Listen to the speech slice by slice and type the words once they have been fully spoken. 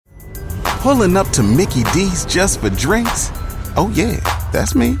Pulling up to Mickey D's just for drinks? Oh yeah,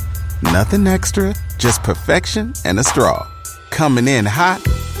 that's me. Nothing extra, just perfection and a straw. Coming in hot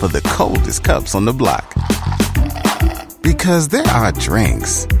for the coldest cups on the block. Because there are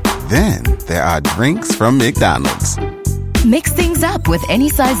drinks. Then there are drinks from McDonald's. Mix things up with any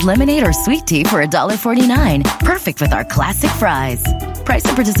size lemonade or sweet tea for $1.49. Perfect with our classic fries. Price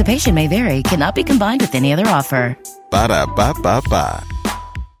and participation may vary. Cannot be combined with any other offer. Ba-da-ba-ba-ba.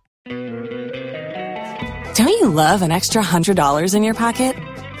 Don't you love an extra $100 in your pocket?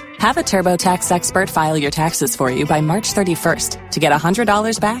 Have a TurboTax expert file your taxes for you by March 31st to get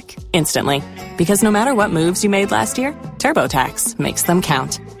 $100 back instantly. Because no matter what moves you made last year, TurboTax makes them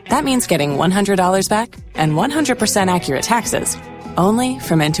count. That means getting $100 back and 100% accurate taxes, only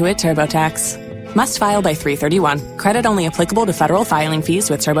from Intuit TurboTax. Must file by 3/31. Credit only applicable to federal filing fees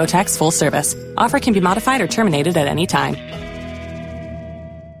with TurboTax full service. Offer can be modified or terminated at any time.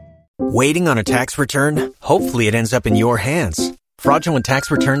 Waiting on a tax return? Hopefully it ends up in your hands. Fraudulent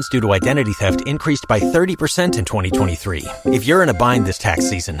tax returns due to identity theft increased by 30% in 2023. If you're in a bind this tax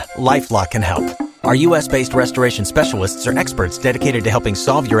season, LifeLock can help. Our U.S.-based restoration specialists are experts dedicated to helping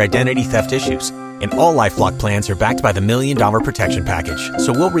solve your identity theft issues. And all LifeLock plans are backed by the $1 Million Protection Package.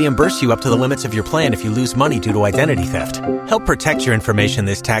 So we'll reimburse you up to the limits of your plan if you lose money due to identity theft. Help protect your information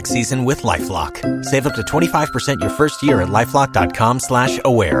this tax season with LifeLock. Save up to 25% your first year at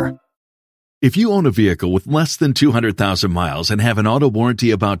LifeLock.com/aware. If you own a vehicle with less than 200,000 miles and have an auto warranty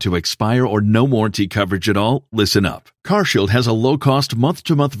about to expire or no warranty coverage at all, listen up. CarShield has a low-cost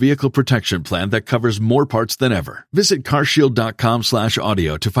month-to-month vehicle protection plan that covers more parts than ever. Visit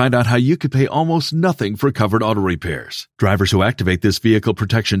carshield.com/audio to find out how you could pay almost nothing for covered auto repairs. Drivers who activate this vehicle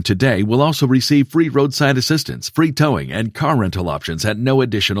protection today will also receive free roadside assistance, free towing, and car rental options at no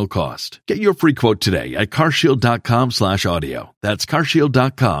additional cost. Get your free quote today at carshield.com/audio. That's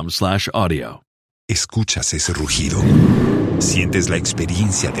carshield.com/audio. ¿Escuchas ese rugido? ¿Sientes la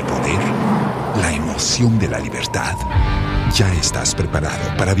experiencia de poder? ¿La emoción de la libertad? Ya estás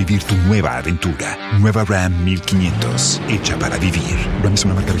preparado para vivir tu nueva aventura. Nueva Ram 1500, hecha para vivir. Ram es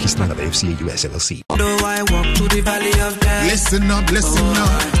una marca registrada de FCA US LLC. Listen up, let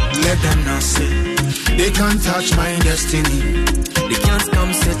them not sit. They can't touch my destiny. They can't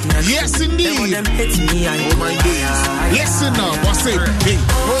come sit next. Yes, indeed. When them hit me, oh my days. Listen up, what's it? Hey.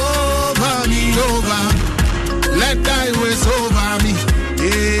 Over me, over. Let thy ways over me.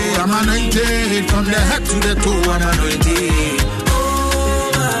 Yeah, I'm anointed from the head to the toe. I'm anointed.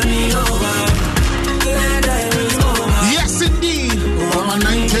 Over me, over. Let thy ways over. Yes, indeed. I'm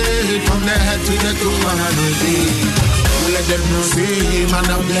anointed from the head to the toe. I'm anointed. We let them know, say, man,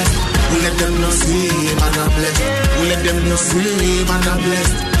 I'm blessed. We let them know, say, man, I'm blessed. We let them know, say, man, I'm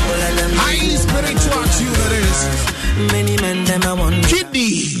blessed. Highly spiritual tunes. Many men, them I want.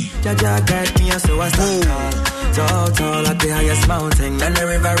 Kidney. Jaja guide me, so I stand tall at the highest mountain. And the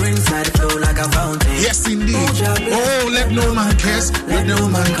river inside flow like a fountain. Yes, indeed. Oh, let no man curse. Let no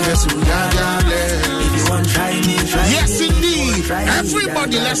man curse. If you want try me, try me. Yes, indeed.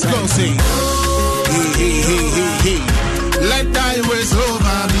 Everybody, let's go sing. Hey. Let thy ways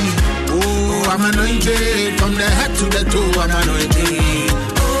over me. Oh, I'm anointed from the head to the toe. I'm anointed.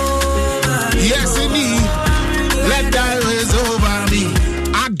 Yes, indeed. Let thy ways over me.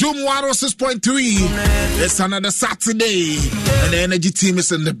 Adum 106.3. It's another Saturday, and the energy team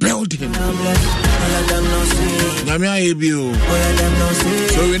is in the building.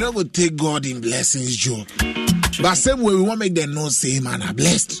 So we're not going to take God in blessings, Joe. But same way we want to make them know, say, man, I'm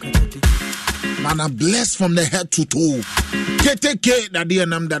blessed. Man, I'm blessed from the head to toe. KTK, that dear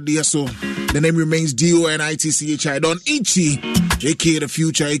name, that dear so. The name remains DONITCHI. Don Ichi, AK the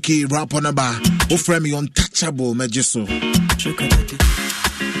future, AK rap on a bar. Who frame me untouchable, Majiso.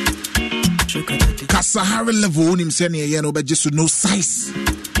 Kasahare level, him saying, yeah, no, but just no size.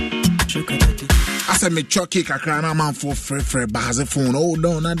 I said, me chucky, I can't, I'm on for free, bars phone. Hold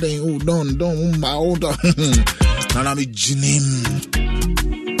on, I think, hold on. And I'm a Jinim.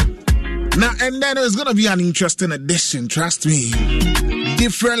 Now, and then it's gonna be an interesting edition, trust me.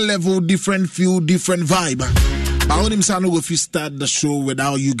 Different level, different feel, different vibe. But I want him to know if you start the show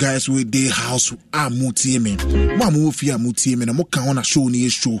without you guys with the house. I'm Mutiemi. Mamu if you are Mutiemi, and Moka on a show near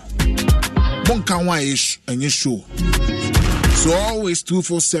show. Monka waish and your show. So always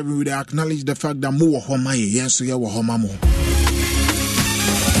 247 we acknowledge the fact that more Homaye, yes, you are Homamo.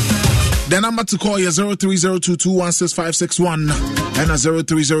 The number to call is 0302216561 and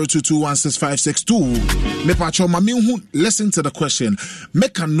 0302216562. Me pacho mami hu listen to the question.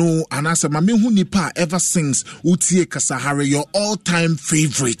 Make a know and answer mami hu nipa ever sings Utie Kasahare your all-time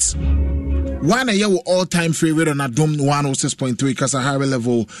favorite. One a year all-time favorite on Adom 106.3 Kasahare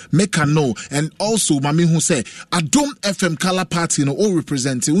level. Make a know. And also, Mami who say, Adom FM color party no all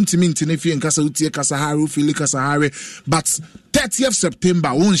representing. Untiminti nefi and Kasa Utie Kasahare, Fili Kasahare. But 30th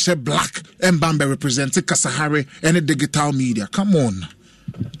September, won't share black and Bambe representing Kasahare and the digital media. Come on.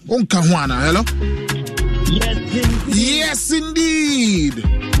 Unkahuana, hello? Yes, indeed.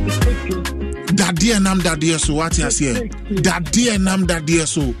 Daddy and Daddy so what you say? Daddy and Daddy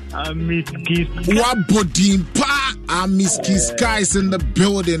so. Miss Kiss. What body pa? Miss Kiss guys in the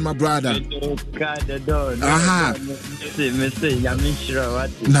building, my brother. Aha.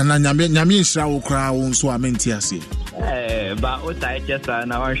 Nana nyame shira wo kra wo so amenti ase. But what I just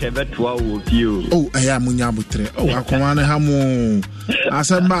na wan shebe to wo you. Oh, aya munya butre. Oh, akoma ne ha mo.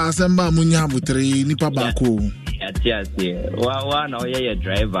 Asemba munya butre nipa ba ko. Yes. One or your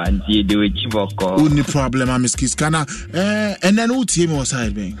driver and you do it. Only problem, Miss Kiss. Kana, and then who team was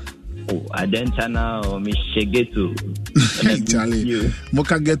side being? Oh, I didn't know Miss Shegetu. Charlie,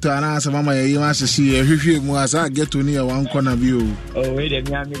 Moka get to an answer, Mama. You want to see a review more as I get to near one corner view. Oh, wait a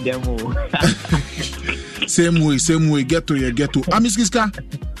minute, demo. Same way, get to. Miss Kiska.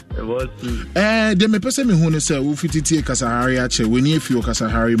 They may person me who say who fit take Kasahare ache when you feel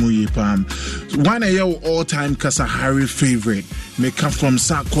Kasahare mu ye pam. One of your all-time Kasahare favorite may come from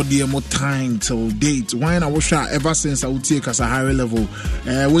Sakodie time till date. Why I wish ever since I would take Kasahare level.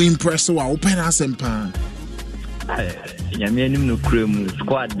 We impress so open as and pan. Yamianim no cream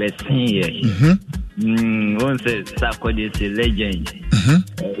squad best here. One says Sakodie is a legend.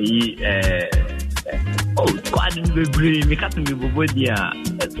 Oh, squad in the brain. Me can't be bobodia.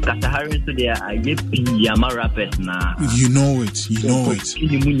 Kasahare to there. I get Yama rappers now. You know it. You know it.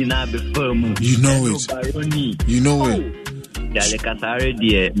 Dale Kasahare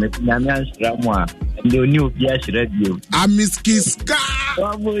dear. Me Yamian Stramwa. No new Piash radio. Miss Kiska.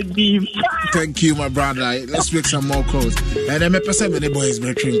 Thank you, my brother. Let's make some more calls. And then me person the boys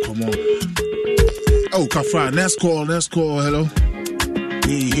veteran come on. Oh, Kafra. Let's call. Hello.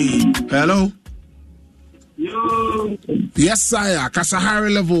 Hey. Hello. Yo. Yes, sire. Kasahare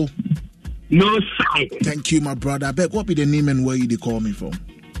level. No, sire. Thank you, my brother. I beg, what be the name and where you call me from?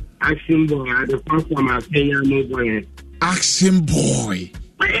 Action Boy. The first time I say no boy. Action Boy.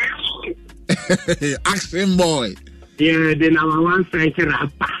 Action Boy. Yeah, the number one French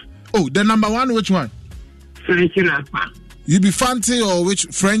rapper. Oh, the number one, which one? French rapper. You be fancy or which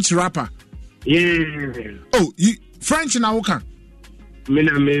French rapper? Yeah. Oh, you French now, okay? Me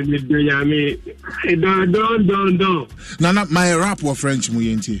don't. Nana, my rap was French,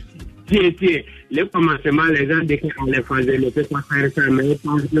 muyendi. Tie. Le commencement les gens de qui les faisait ne peut pas faire ça mais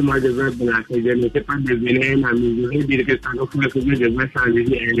pas le moi de verbe là que je ne sais pas devenir un ami je veux dire que ça doit faire que je vais changer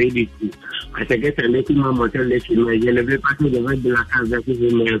et rédiger parce que c'est le qui m'a montré le film je ne veux pas que je vais de la case que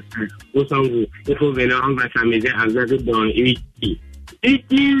je me fais où sont vous il faut venir on va s'amuser avec dans Iti.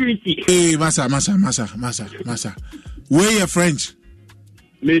 Hey massa where you French?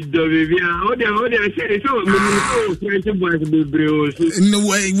 Me do bien. Oh, c'est ça. Me French boys be brewers. No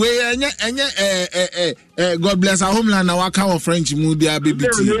way. God bless our homeland. Now, what kind of French mood they are, baby? We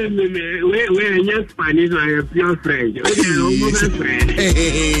Spanish or pure French.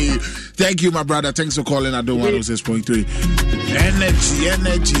 Hey. Thank you, my brother. Thanks for calling. I don't want to say 6.3.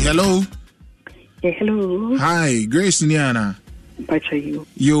 Energy. Hello. Yeah, hello. Hi, Grace Niana. Bacha you.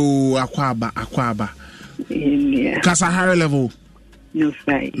 Yo, Akwaba. Yeah. Kasahare level. No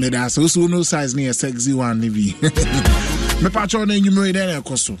size. Me da so no size near sexy one nibi. Me patron na enyumre dey na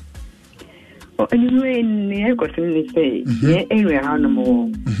ekoso. Oh, anyway, near question say, yeah, area how no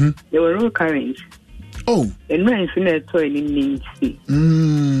more. There were no current. Oh, and no infinite toy in Ninsi.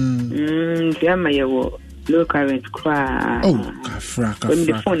 Yeah, my low current cry. Oh, Kafra. When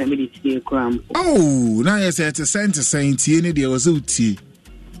the phone I made it be a cram. Oh, now you say it's a center saying Tieni there was uti.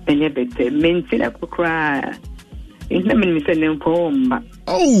 And yet, maintain a cry. In the minute, poem.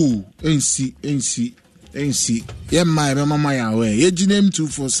 Oh, NC. Yeah, my away. Ye name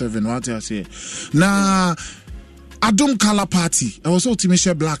 247. What I say? Now, I don't color party. I was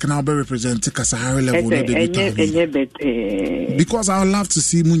ultimately black and I'll be representing Kasahare level. Because I would love to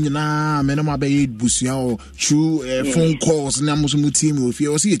see Munina, Menoma Bay Busia or true phone calls. Namusumu team if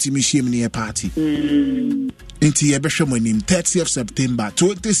you see a team shame near party. Into your best name 30th September.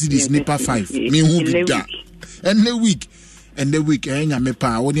 20 cities, Nipa 5. Me who be that. And the week, enya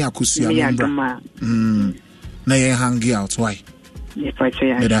mepa woni akusia nombra. Na ye hang out why?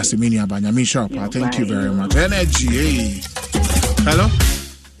 That's mini abanya me shop. Thank you very much. Energy. Hey.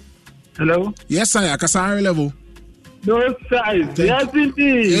 Hello? Yes, I Kasahare level. No size. Yes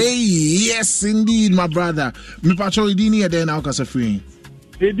indeed. Hey, yes indeed, my brother. Me patrol idini e den now Kasafree.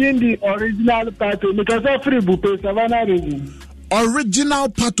 within the original pato, because of free bupe, Savannah region. Original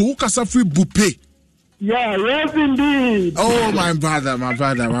pato, Kasahare bupe. Yeah, yes, indeed. Oh, my brother.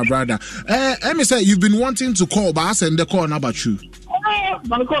 Let me say, you've been wanting to call, but I send the call number you.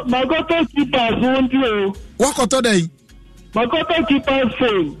 My goto keepers won't you? What koto day? My goto keepers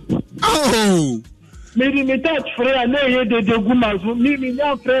phone. Oh. Maybe me touch free, I know you did the gumas. Maybe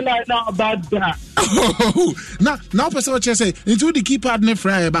not free like now about that. Oh. Now, person what you say, into the keeper, ne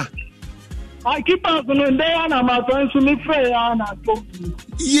free, ba. I keep us on there and my friends to me free and I talk.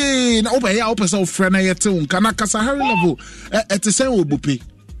 Yeah, now over here, open so friend I too. Can I Kasahare level at the same bupe?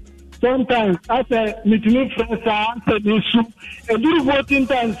 Sometimes I say, meet me friends, I say, me soup. And do voting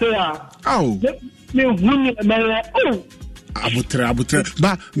time say, oh, me win, oh. Abutre.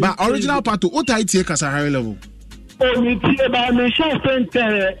 But original part what I take Kasahare level. Oh, me see about me shall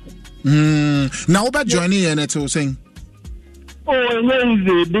center. Now about joining and it's all saying. Oh,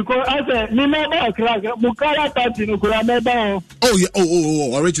 easy because I said, me never crack. Mukara party no kura never. Oh yeah,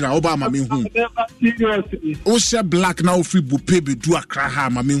 oh, original Obama me who. Seriously. Oh, she black now free bupe be do a crack ha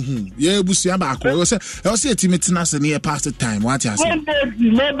ma me who. Yeah, busi aba akọ. I say timitina se near past the time. What you say?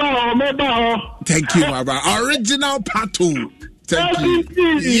 Never. Thank you, Baba. Original pato. Thank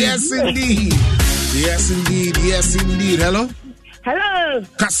you. Yes, indeed. Yes, indeed. Hello.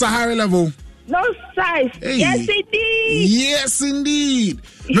 Kasahare level. No size. Hey. Yes, indeed.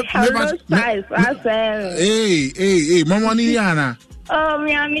 No size. I said. Hey, Mama Niana. Oh,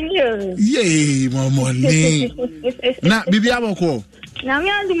 me, I'm in you. Yay, Mama Ni. Na, Bibi Aboko. Nami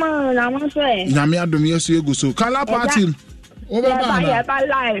Adum, yes, you go so. Kala party. Oh,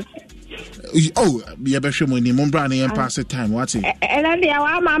 life. Oh, be a better money, Mombrani and pass the time. What's it? And then the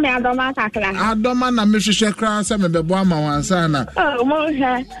hour, Mammy, I don't want to crack. I don't want to miss a crown, some of the Bama and Sana. Oh,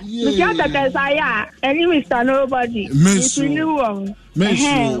 Moshe. The job that I am, and you is nobody. Miss you. All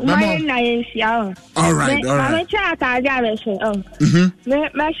right. I'm chat. I got it.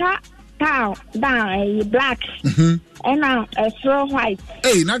 My shot down, a black, and now a straw white.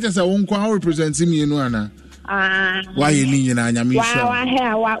 Hey, not just a one qual representing me, Anna. Why you need na nyame sha?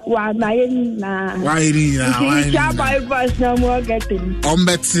 Why my na. Why you need na? Job I was no more getting.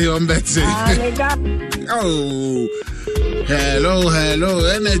 Ombeti. Oh. Hello.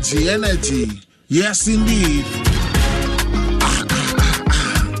 Energy. Yes indeed.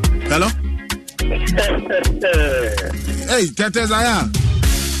 Hello? Hey, Tete Zaya.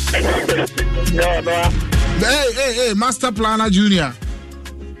 Hey, Master Planner Junior.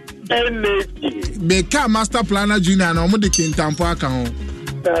 Beka Master Planner Junior na omo de kintampo aka ho.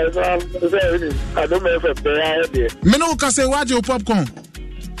 I don't know if it's me no ka say watch your popcorn.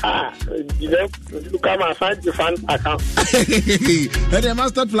 You come and find the fan account. And the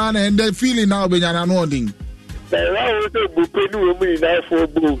Master Planner and the feeling now be na no ding.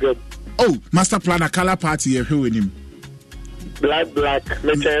 Oh, Master Planner color party here with him. Black,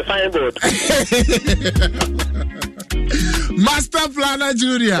 make a signboard. Master Planner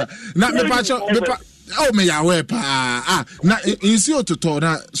Junior. Na me pacho oh me ya we pa. Na insio to to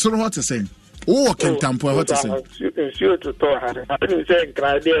na so what to say. Oh, kentampo what to say. Insio to to ha. I didn't say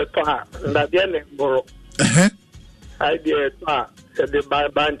idea to ha. Na dia ne boro. Idea to ha. The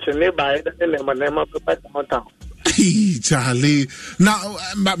bunch ne by the nema pa Charlie. Now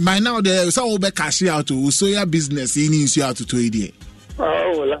by now there so be cash out to so your business in insio out to idea.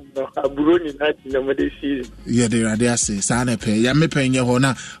 Oh, well, Abruni night in the season. Yeah, they are say, Sana pay. Ya me pay your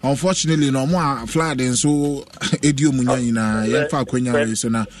honor. Unfortunately, no more flood and so Edio Munina, Yafa Quenya, so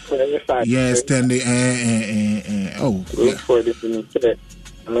now. Yes, stand oh, look for the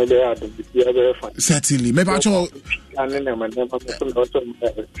certainly. Maybe I told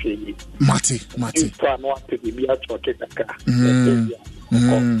Mati.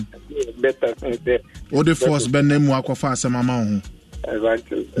 All the force Ben Nemo fast mama.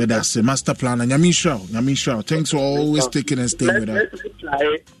 That's the Master Planner. Nyamisha. Thanks for always taking and staying with us.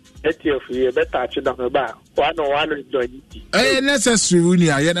 Necessary when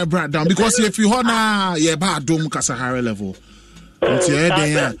you are brought down because if you honor your bad dome Kasahare level.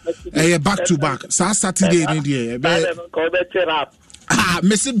 Back to back. Saturday in the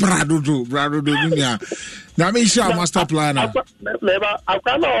Missy Brado Nyamisha Master Planner.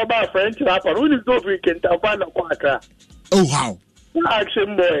 Oh wow.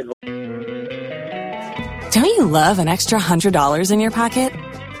 Don't you love an extra $100 in your pocket?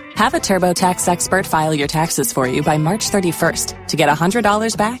 Have a TurboTax expert file your taxes for you by March 31st to get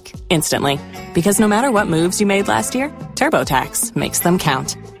 $100 back instantly. Because no matter what moves you made last year, TurboTax makes them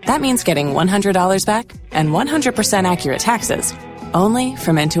count. That means getting $100 back and 100% accurate taxes only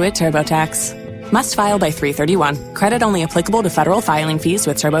from Intuit TurboTax. Must file by 3/31. Credit only applicable to federal filing fees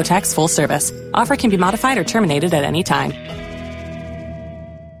with TurboTax full service. Offer can be modified or terminated at any time.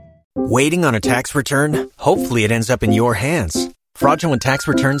 Waiting on a tax return? Hopefully it ends up in your hands. Fraudulent tax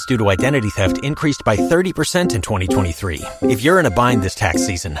returns due to identity theft increased by 30% in 2023. If you're in a bind this tax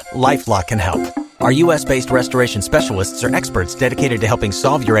season, LifeLock can help. Our U.S.-based restoration specialists are experts dedicated to helping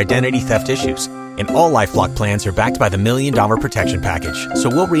solve your identity theft issues. And all LifeLock plans are backed by the $1 Million Protection Package. So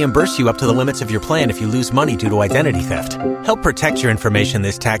we'll reimburse you up to the limits of your plan if you lose money due to identity theft. Help protect your information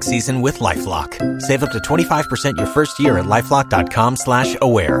this tax season with LifeLock. Save up to 25% your first year at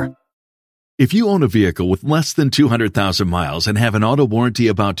LifeLock.com/aware. If you own a vehicle with less than 200,000 miles and have an auto warranty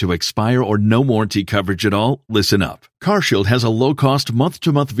about to expire or no warranty coverage at all, listen up. CarShield has a low-cost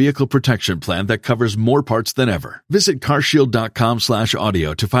month-to-month vehicle protection plan that covers more parts than ever. Visit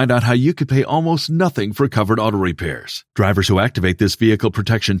carshield.com/audio to find out how you could pay almost nothing for covered auto repairs. Drivers who activate this vehicle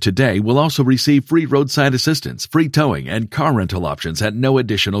protection today will also receive free roadside assistance, free towing, and car rental options at no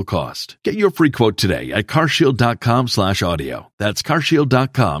additional cost. Get your free quote today at carshield.com/audio. That's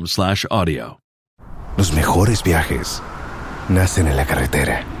carshield.com/audio. Los mejores viajes nacen en la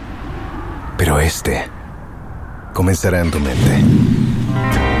carretera, pero este comenzará en tu mente.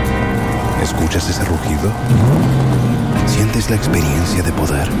 ¿Escuchas ese rugido? ¿Sientes la experiencia de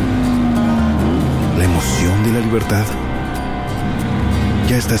poder? ¿La emoción de la libertad?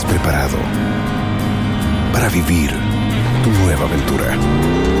 Ya estás preparado para vivir tu nueva aventura.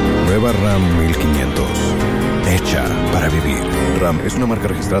 Nueva RAM 1500. Hecha para vivir. RAM es una marca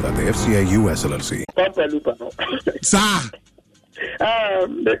registrada de FCA US LLC. Sir.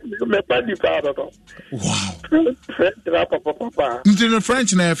 Me party father. Wow.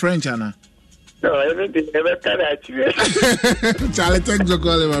 French na French ana. No, everything never can achieve. Charlie, thanks for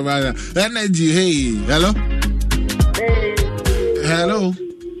calling my brother. Energy, hey. Hello? Hey. Hello?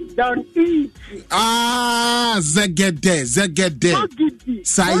 Don't eat. Zegede.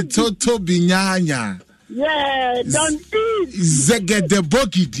 Saitoto binyanya. Yeah, don't eat. Zegede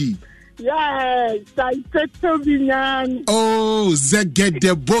bogidi. Yeah, Saitoto binyanya. Oh,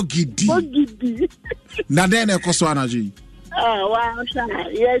 Zegede bogidi. Bogidi. Na dene koso anaji. Wow,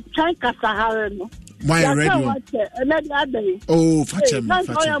 yeah, try Kasahare no. Why ready? Oh, fachem.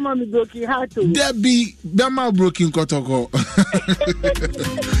 Debbie, Bama broken kotoko.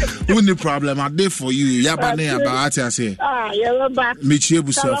 Only problem I did for you. Yabane about I say. You're back. Michie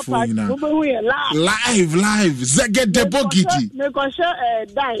so for you now. Live. Zegede bogidi. Me go show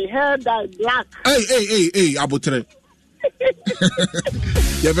dye, hair dye black. Hey, abotre.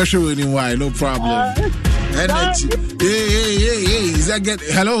 You're very sure why, no problem. Energy. Hey, Zegede.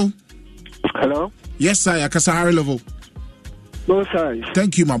 Hello? Yes, sir. Kasahare level. No, sir.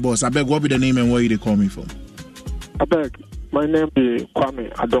 Thank you, my boss. I beg, what be the name and where you call me from? I beg. My name is Kwame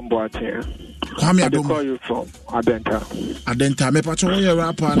Adomboate. Kwame Adomboate. I call you from Adenta. Me patrol your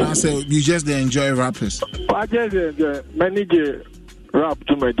rapper and I say you just enjoy rappers. I just manage rap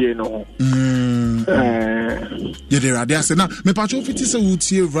to my day no. Yeah, they say now. Me patrol fit is a would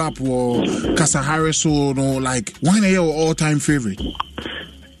rap or Kasahare so no like one of your all-time favorite.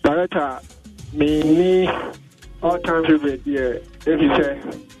 Director. Me all-time favorite, yeah. If you say,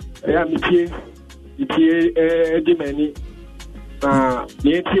 yeah, me Edimani,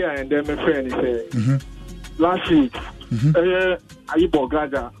 and then my friend say, last week, Ayibo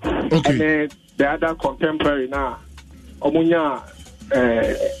Gaza, and then the other contemporary now, Omunya,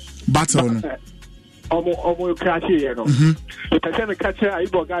 battle, Omu Kachi, you know. But I said, the catcher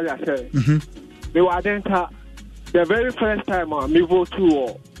Ayibo Gaza said, they were identified the very first time me vote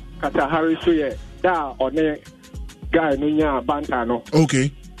to. Kasahare so yeah, that on a guy no banta no.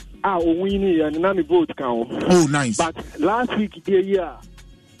 Okay. Winning and nami vote count. Oh, nice. But last week year,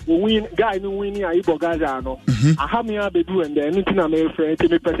 win guy no winning Ayibo Gaza no. I have me be do and then anything I'm a friend to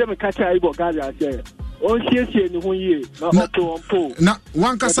me person catch Ayibo Gaza say. Oh, she no one year. Now,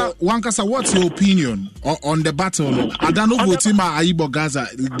 Wankasa, what's your opinion on the battle? I don't know what team Ayibo Gaza.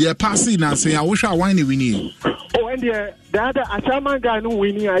 They're passing and saying, I wish I win it. Oh, and the other Ashaman guy no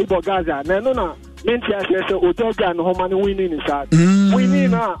winning Ayibo Gaza. No. Menti I say Otoga no man winning is that.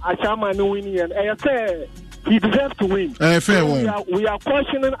 Winning Ashaman no winning and I say he deserves to win. Fair one. We are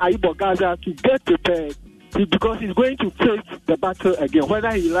questioning Ayibo Gaza to get prepared. Because he's going to face the battle again, whether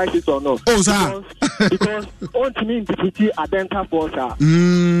he likes it or not. Oh, sir. Because on to me in deputy Adenta Forza.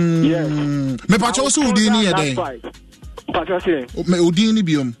 Yes. Me pacho so udini ya dey. Pacho say. Me udini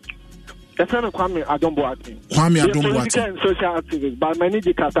biom. That's not Kwame Adomboate. Kwame Adomboate. Social activist, but many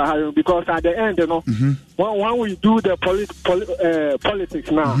the Kasahare because at the end, you know, when we do the politics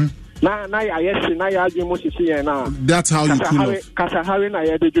now, That's how you cool off. Kasahare na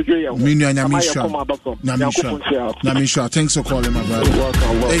ye de jojo ye. Nyamisha. Thanks for calling, my brother.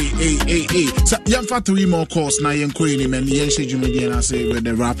 Hey. So, you have 3 more calls now. You're calling and you say I say with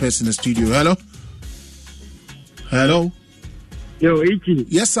the rappers in the studio. Hello. Yo, Ichi.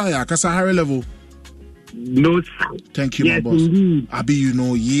 Yes, sir. Kasahare level. No, sir. Thank you, yes, my boss. Indeed. Abi, you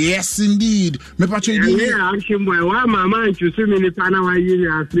know, yes, indeed. Me pacho I'm boy. Why mama choose me ni pana wa yini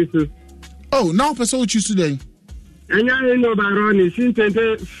Africa? Oh, now person what choose today? And you know Baroni since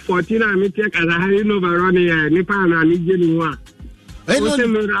 2014. I meet Kasahare no Baroni ni pana ni jeni wa. Oh,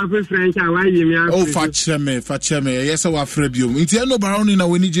 Facheme. Yes, I was afraid you. Inti no Baroni na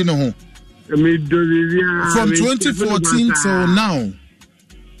weni jeni ho. From 2014 till now.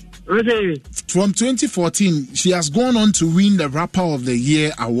 Okay. From 2014, she has gone on to win the Rapper of the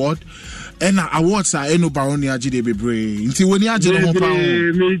Year award. And awards are Eno Baroni Ajide Bebre. Inti weni ajide ho pa.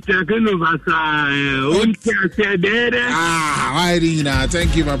 Why Rina?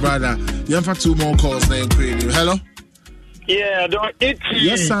 Thank you, my brother. You have 2 more calls now. Hello. Yeah, don't eat.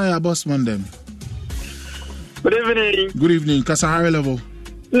 Yes, sir, boss man them. Good evening. Good evening, Kasahare level.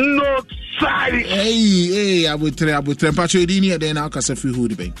 No, sorry. Hey, I would try. Pacho Edini, then I'll cast a few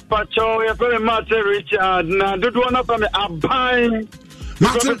hoodie bang. Pacho, you're very much Richard. Now, do one up on a buying.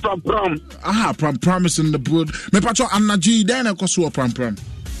 Martin from prom. Promising the brood. Me Pacho, Anaji, then I cost prom.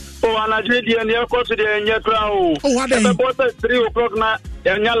 Oh, Anaji, and you're close to the end, you're crowd. Oh, what are about 3 o'clock now?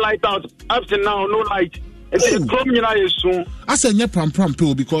 And you're light out. Up to now, no light. I said, yeah, prom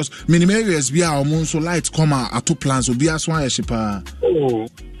pill because many areas be our moon so lights come out at 2 plans will be as one ship. Oh,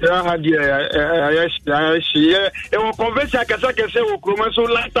 yeah. It will convince I can say, so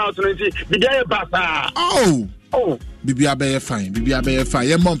light out. Oh, Bibi Abe fine. Yeah,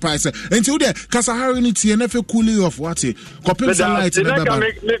 mom price. Until there, Kasahare need to never cool off what it. Copy some lights. Make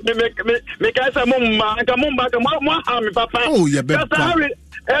us a papa. Oh, yeah, better.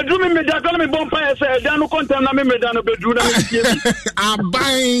 Do me bonfire say no content na me no bedroom na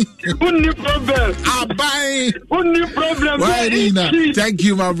abai only problem Why, Nina? Thank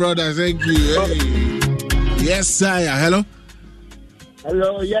you, my brother. Thank you. Hey. Yes, sir.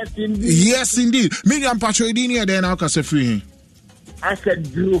 Hello. Yes indeed. Miriam Pachodini then how can say free? I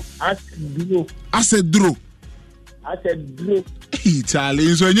said Drew. Hey,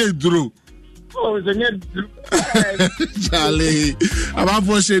 Charlie, so you Drew. Oh, it's a Charlie, I'm out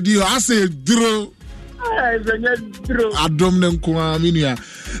for schedule. I said, Drew. I don't know. Minia.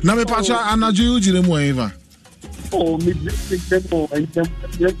 Now, me pacha anaju ujire mo eva. Oh, me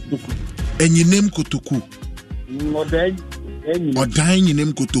and you name Kotoku. Or dying in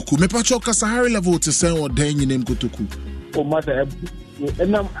name Kotoku. Me pacha Kasahare level to say or dying in name Kotoku. Oh, mother,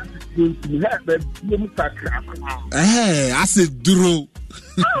 and I'm I said, Drew.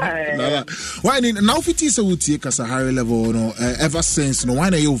 Why now if it is a Kasahare level no ever since no why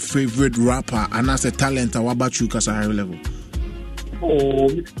are your favorite rapper and as a talent what about you Kasahare level?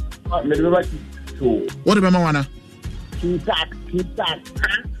 What about Mawana?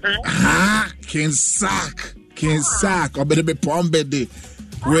 King Sack or better be Pombede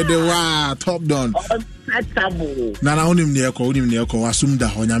where they were top down. Na onim ne eko asumda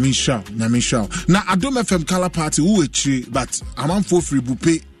ho nyame sha na Adom FM color party who echi but amanfo free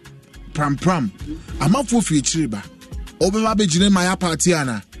bupe pram amanfo free echi ba obeba begine my party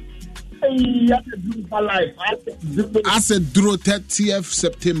ana I said draw 30th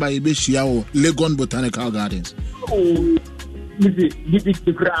September ibeshia o Legon Botanical Gardens.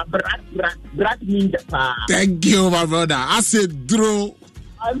 Thank you, my brother. I said draw.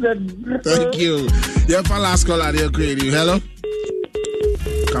 Thank you. Yeah, for last call out here, creative. Hello.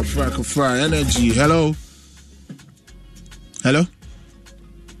 Kafra, energy. Hello.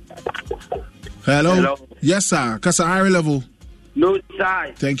 Yes, sir. Kasahare level. No,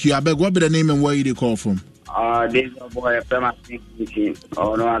 sir. Thank you. I beg, what be the name and where you call from? This is a boy, a famous machine.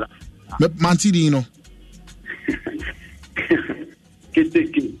 Oh, no other. Mantidino.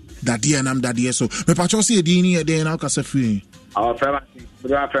 Kitty. Daddy and I'm daddy. So, me pacho see a dini a day and I'll cast a free. Our famous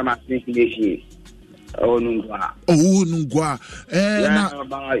machine. Oh, Nungwa.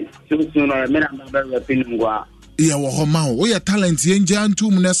 Yeah, well, your talent, Jan too,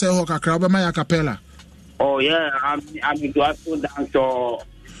 Munessa Hoka Maya Capella. Oh, yeah, I'm into a dance. So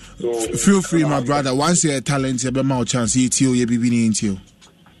feel free, my brother. Once you're a talent, you have a chance. You be into you.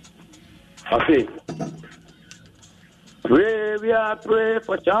 Okay. We are pray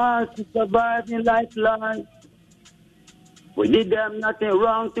for chance to survive in lifeline. We did them nothing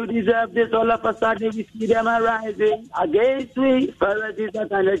wrong to deserve this. All of a sudden we see them arising against we. For this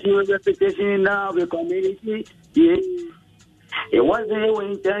and a reputation in our community. Yeah. It wasn't your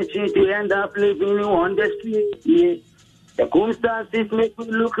intention to end up living on the street. Yeah. Circumstances make me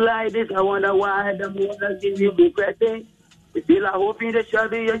look like this. I wonder why them wanna give you big present. Still, I hope there shall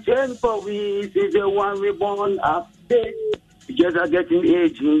be a change for we. This is the one we born after. We just are getting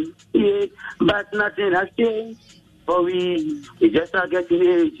aging, yeah, but nothing has changed for we. We just are getting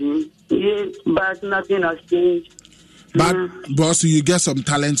aging, yeah, but nothing has changed. But boss, you get some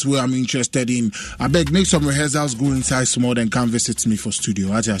talents where I'm interested in. I beg, make some rehearsals, go inside small, then come visit me for studio.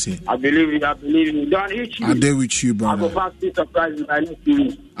 What you say? I believe you. Don't eat you. I'm there with you, brother. I'll go back to surprise you by next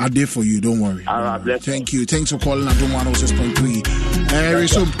week. I'm there for you, don't worry. All right, bless Thank you. Thanks for calling at 106.3.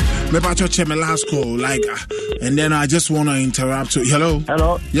 Resume. Maybe I check my last call, and then I just want to interrupt. Hello?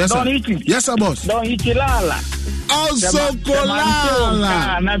 Hello? Yes, don't sir. Eat it. Yes, sir, boss. Don't eat it, lala. Oh,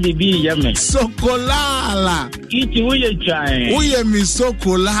 Sokolala. Sokolala. Eat uye chai. Uye mi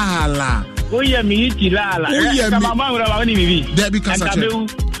Sokolala. Uye mi iti lala. Uye mi. Mama ura wani bibi. Debbie Kasahare.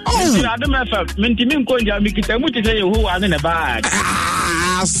 Oh. I don't have minti minkonja mikita muti say who are in the bag.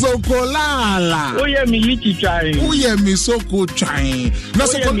 Sokolala. Uye mi iti chai. Uye mi Soko chai. Na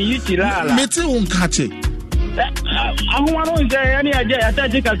Soko mi iti lala. Meti unkache. Ahumano is any idea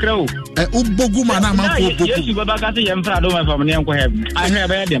attached to crow. Uboguma na mampo. Yes, you baba kasi yamfa do my family unko have. I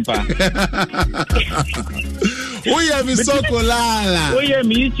have a dempa. Oye mi Sokolala. Oye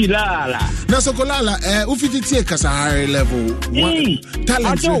mi itilala. Na Sokolala, ufiti Kasahare level.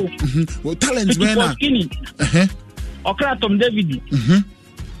 Talent. Talent bena. Okra Tom David.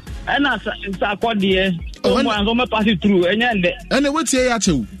 And as Sakwadi, oh, my pass it through. And what's here at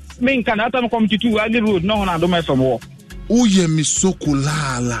you? Mean can come to 2 Agri Road, no one I don't mess from war. Uye mi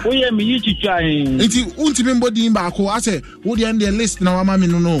Sokolala. Uye mi ichi trying. Iti ultimate body in Bako. I say, would you end the list now? Mammy,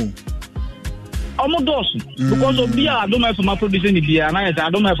 no. Almost dozen. Because of beer, I don't mess for my producing the beer, and I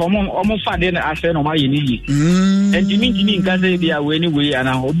don't mess for almost fat then I said, no, my need. And you mean can say beer anyway, and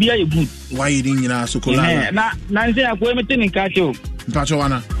I hope beer you good. Why you didn't Sokolala? Nancy, I'm going to catch you.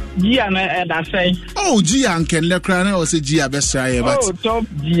 Pachoana. Gia and I say, oh, Gia and Ken Lecrana or say Gia best try, but top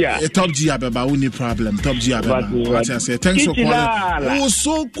Gia, a top Gia, but only problem, top Gia. What I say, thanks for calling. Oh,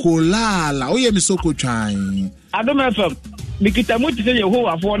 Sokolala. Oh, yeah, me Soko trying. I don't have a Mikita Muti say who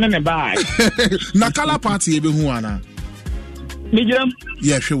are for in a bag. Nakala party, Ebehuana. Medium?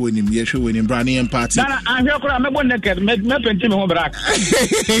 Yes, you win him. Yes, you win him. Brownie and party. I'm here. I'm one naked. Make me home back.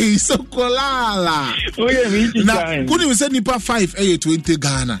 Sokolala. Oh, yeah, me. Couldn't you send Nipa 5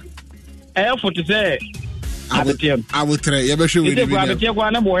 Ghana? For to say. I will try. You ever show with him?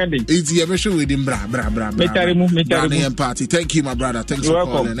 It's you ever show with him, bra. Brownie and party. Thank you, my brother. Thanks for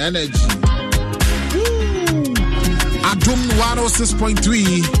calling. Energy. Adum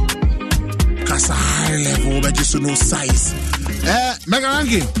 106.3. Kasahare level, but just no size. Mega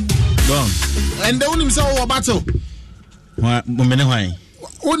ranking. Gone. And the only himself battle. Why?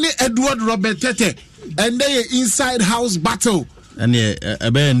 Only Edward Robert Tete. And they inside house battle. And a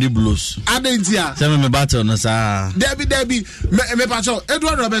bear in the blues. Adentia. Tell me battle, no sir. Debbie, me pacho.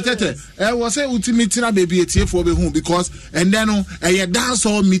 Edward Robert Tete. Was a ultimate baby at for the home because and then a dance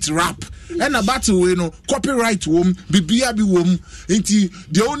or meet rap. And a battle, copyright womb, Bibia be womb, into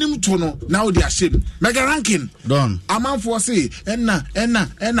the only tono, now they are shame. Mega ranking. Done. A man for say, Enna,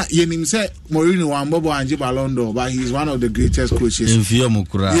 Yenim say, Mourinho and Bobo and Jibalondo, but he's one of the greatest coaches. In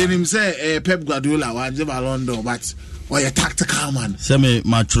Fiamukura. Yenim say, Pep Guardiola, and Jibalondo, but, or a tactical man. Semi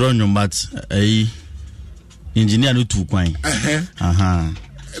Matronium, but a engineer no too quite.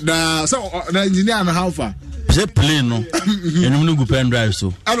 The engineer and how far? Say plane no, and no go pen drive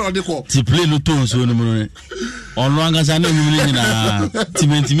so. I don't know. The plane no tone so no more. On long as I know you na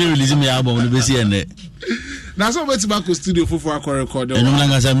Timmy release me album no be see ene. Na so wait back to studio for record. And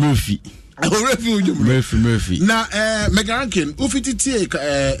long as I Murphy. Murphy. Now, Mega Rankin, ufiti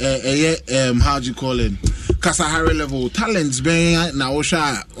how do you call it? Kasahare level talents being now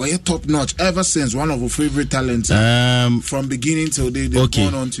Osha or top notch ever since one of our favorite talents from beginning till they've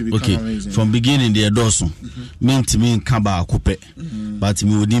gone on to become amazing. From beginning they are Dawson. Mean to me Kaba Coupe. But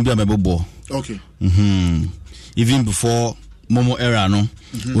me wouldn't be a bebo. Okay. Even before Momo era no.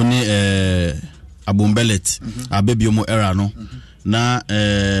 Only Abumbelet, a baby Momo era no. Na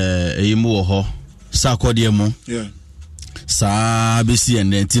emu ho sa kodiem yeah sa besi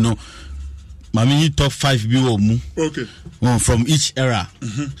and tino mami top 5 bi wo mu okay from each era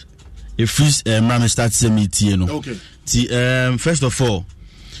if mama start say meeting no okay first of all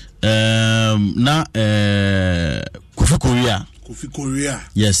na Kofi Korea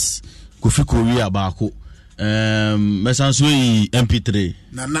yes Kofi Korea baako mesanso yi MP3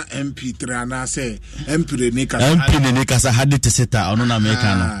 na MP3 na say MP ne kasa hade teseta ono na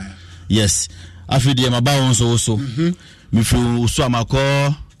America no yes afide ma ba won so me feel so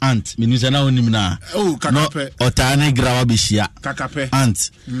amako ant minisa na onim na kakape otane grawa bishia kakape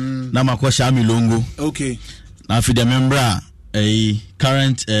ant na mako shami longo okay na fi the member a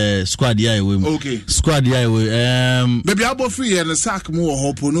current squad here we squad here we baby abo free and sack mo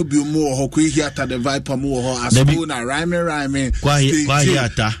ho no bi mo ho ko hiata the viper mo ho aso na rhyme kwa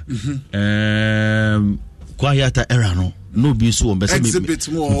hiata kwa hiata era no bi so be se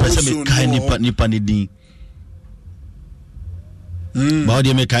me kai nipa ni din ba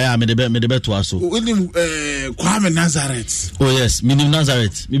odi me kai me de be to aso Kwame Nazareth. Oh yes, minim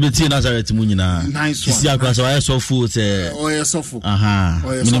Nazareth. Me beti Nazareth mu nyina. Nice one. Sisi akwa so aye sofu te. Oye sofu. Aha.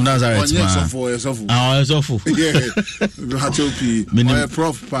 Minim Nazareth ma. Oye sofu. Oye sofu. Yeah. Hatopi. Oye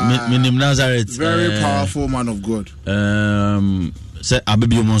prof pa. Minim Nazareth. Very powerful man of God. Say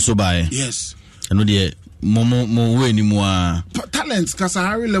abibio mo so bae. Yes. Eno de mo we ni mo a talents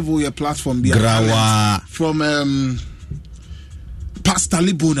Kasahare level your platform be Grawa from Pastor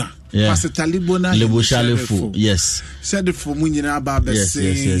Libona. Yeah. Pastor Talibona Leboshalefo. Yes. Said it for Munyina Baba and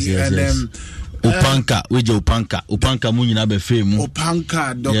Upanka, Weje Upanka Munyina Befemu.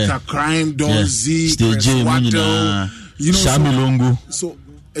 Upanka, Dr. Crime, Don Z, Stage Munyina, Shami Longo. So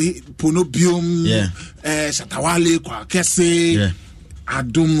Ponobium, Shatawale, Kwakese,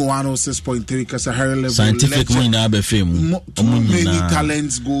 Adum 106.3 Kasahare level. Scientific Munyina Befemu. Too many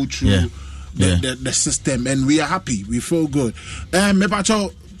talents go through the system, and we are happy. We feel good.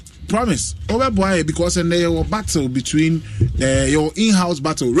 Mepacho. Promise over boy because and there was battle between your in-house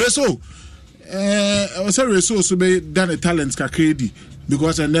battle Reso I was say Reso so be done a talent ka credit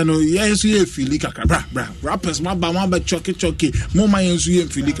because and then yes you feel like bra rappers ma ba choke mo ma yensu ye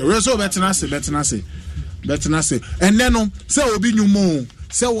feel like Reso better say and then say obi nyumo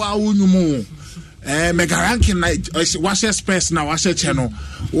say wa nyumo mega ranking na wash space na wash channel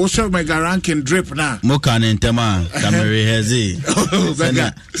wo show mega ranking drip na mo kan ntema kamere hezi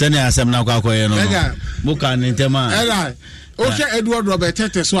sene asem na kwa koye no mo kan ntema o she Edward Robert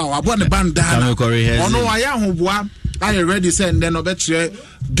Tete so abo ne banda na ono wa ya hoboa I ready say then obetire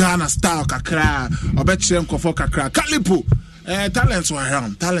Ghana style kakra obetire nkofo kakra Kalipo talents were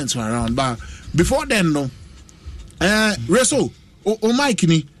around but before then no Reso o Mike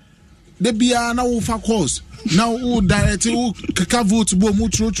ni de bia na wo fa course now who direct who kaka vote bo mu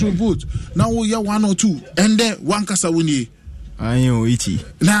true vote now who ya 1 or 2 and then one kasa woni ayo iti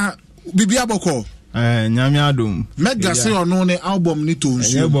na bibia boko nyame adom mega say ono ne album ni to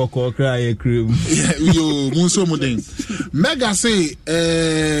nsu boko kra ye krem yo mu so mu den mega say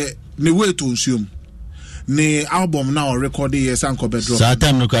ne way to nsu ne album na o record ye san ko bedroom so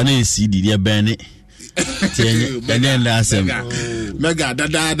time no ka na CD dia bene mega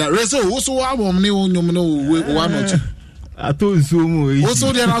da Reso wo so album ne onyum no wa no ato nsuo mu wo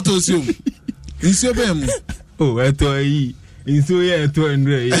so dey na ato nsuo nsuo be mu eto yi nsuo ye eto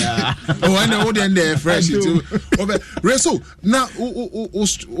ndre ya na wo dey fresh too Reso na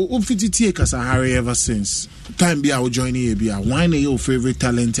o fititi Kasahare ever since time be our joining here be why na your favorite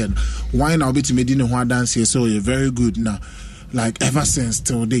talent and why na obeti medine ho dance here so you very good now like ever since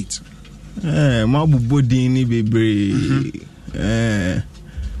till date mabubodin ni bebre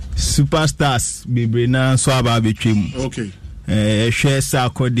superstars bebre na so aba betwem okay hwe sa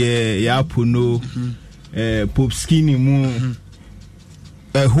akode ya pono pop skinny mu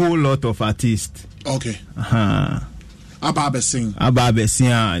a whole lot of artists okay Ababesin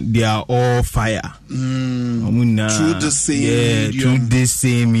they are all fire through the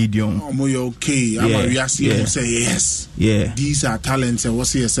same medium okay say yes these are talents and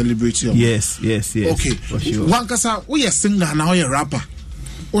what's your celebration yes okay sure. One kasa we are singer now you rapper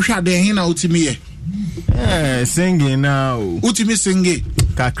o sha de hin na utimi singing now utimi singing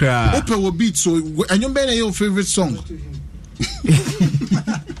kakra ope wo beat so anyum be na your favorite song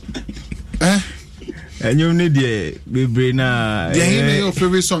and you need the bebre na your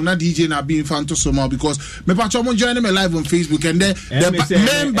favorite song na DJ na being fan to somehow because me patch mo join me live on Facebook and then the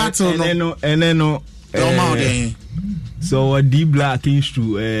main battle no so D Black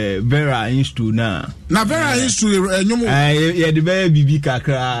instru Vera instru na Vera instru nyumo the baby bibi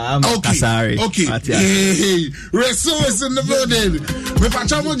kakra am Kasahare okay hey Reso is in the building me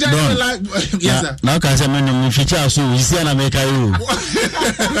patch mo join me live yes sir now can say me feature so you see na make you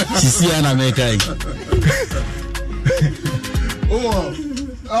see na make oh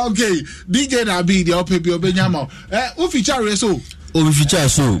okay DJ na be the opebi obenyama who feature Reso we feature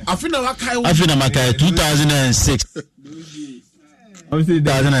so afina makai 2006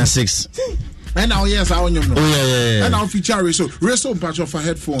 2006 And now, yes, I own you. Yeah. And now feature Reso patch of a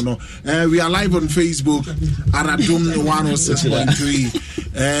headphone. No. We are live on Facebook at Adum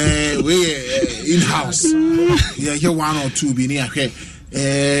 106.3. We in-house. Yeah, here 102 be near here.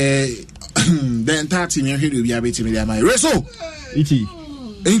 The entire team here will be able to be there. Reso! Iti,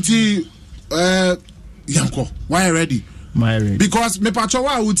 Yanko, why ready? My ready. Because me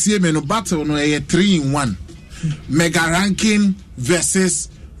patrowa would see me no battle no 3-in-1. Mega ranking versus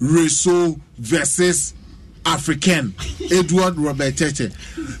Reso versus African Edward Robert Tete.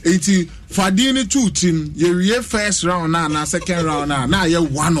 Iti Fadini 2 team ye first round na second round na ye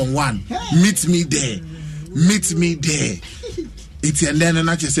 1-on-1. Meet me there. Iti and then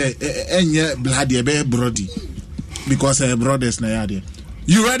na say enye bloody be brody because brothers na ya.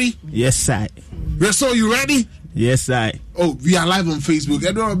 You ready? Yes, sir. Reso, you ready? Yes, I. Oh, we are live on Facebook.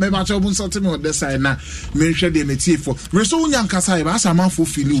 I don't remember chobun something on this side now. Me share the metie for. Reso unyan Kasahare, ba sa man for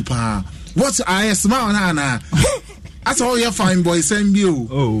filu pa. What I smile na. That's all your fine boy send you.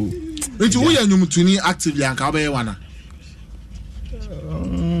 Oh. It you ya nyumtuni actively anka obe wana.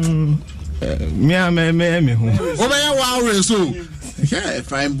 Me hu. Obe ya wa Reso. Yeah,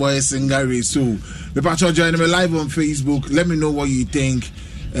 fine boy singer Reso. Me pacho join me live on Facebook. Let me know what you think.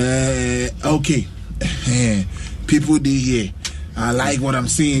 Okay. People they here. I like what I'm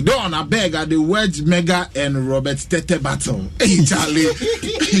seeing. Don't I beg at the Wedge Mega and Robert Tete battle. Hey Charlie.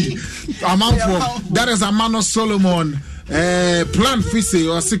 I'm out for that is Amano Solomon. Plan Fise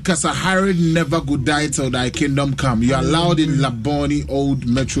or Kasahare never good die till thy kingdom come. You are loud in Laboni Old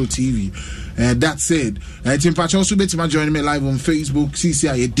Metro TV. That said, Tim Patch also joining me live on Facebook.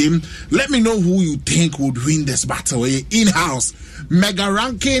 CCI Dim. Let me know who you think would win this battle. In-house Mega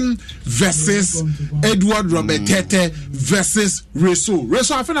Ranking versus Edward Robert Tete versus Reso.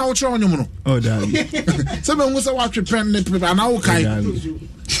 Reso, I think I will try on you. Oh, daddy. Someone was a watch pen and I okay.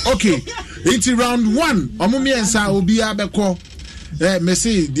 Okay, it's round 1. Omumi and Sa will be abeko. Me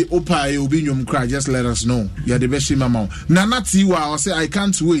say the Opa will be nyum cry. Just let us know. You are the best mama. Nanatiwa, I say I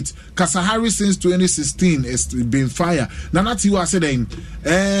can't wait. Kasahare since 2016 has been fire. Nanatiwa said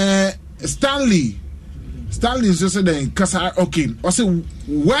Stanley is just saying Kasahare. Okay, I say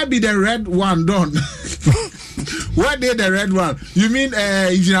where be the red one done? Where did the red one? You mean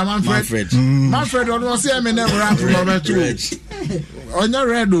Engineer Manfred? Manfred, what was say? I mean never rap number 2. On your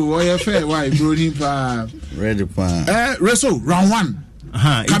red or your fair wife, Brody pa. Ready pa. Reso round 1.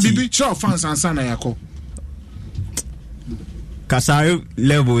 Kabibi cho fans and sana yako. Kasahare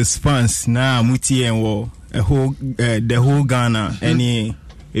levels fans na muti enwo the whole Ghana any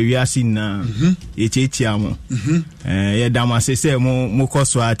area sin na etiamo. Ya dama se mo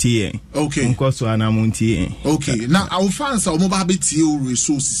koso ati. Okay. Mo koso na munti. Okay. Now our fans are mobile BTO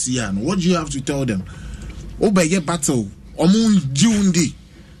resources here. What do you have to tell them? Obeye battle. Omun Jundi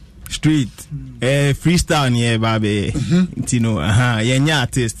street freestyle near baby Tino yenya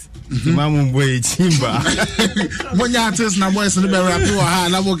artist Mamu boy chimba Monya artist na boys no be rap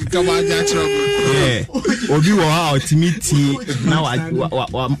na wo kama ja trouble obi wo ha ultimate na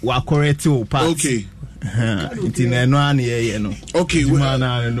wa correct o part. Okay. Itina no an ye no. Okay,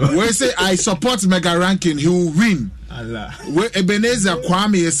 we say I support Mega Ranking, he will win. Allah. We Ebenezer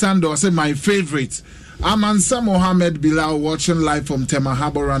Kwame Sando say my favorite. I'm Ansa Mohammed Bilal watching live from Tema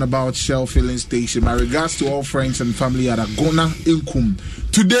Harbour Roundabout Shell Filling Station. My regards to all friends and family at Agona Inkum.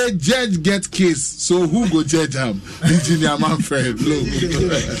 Today, judge get case, so who go judge him? Engineer Manfred.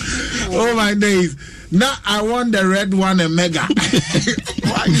 Oh my days. Now I want the red one and Mega.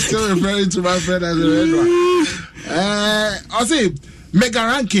 Why are you still referring to my friend as the red one? I'll say Mega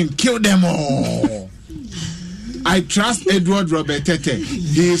Ranking, kill them all. I trust Edward Robert Tete.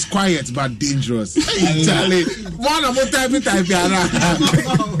 He is quiet but dangerous. Charlie,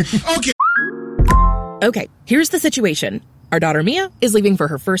 Okay, here's the situation. Our daughter Mia is leaving for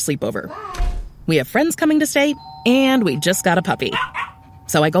her first sleepover. We have friends coming to stay, and we just got a puppy.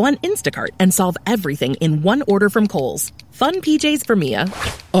 So I go on Instacart and solve everything in one order from Kohl's. Fun PJs for Mia.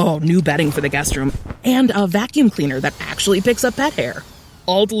 Oh, new bedding for the guest room. And a vacuum cleaner that actually picks up pet hair.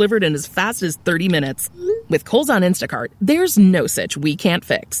 All delivered in as fast as 30 minutes. With Kohl's on Instacart, there's no such we can't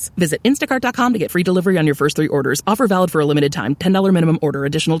fix. Visit instacart.com to get free delivery on your first 3 orders. Offer valid for a limited time. $10 minimum order.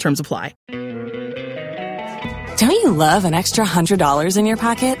 Additional terms apply. Don't you love an extra $100 in your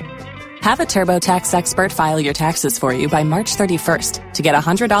pocket? Have a TurboTax expert file your taxes for you by March 31st to get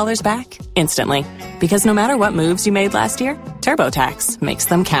 $100 back instantly. Because no matter what moves you made last year, TurboTax makes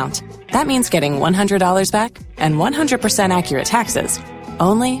them count. That means getting $100 back and 100% accurate taxes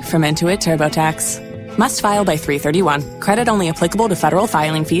only from Intuit TurboTax. Must file by 3/31. Credit only applicable to federal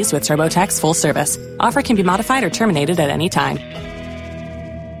filing fees with TurboTax full service. Offer can be modified or terminated at any time.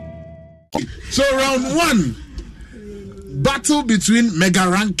 So round 1, battle between Mega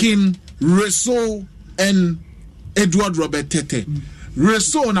Ranking, Reso, and Edward Robert Tete.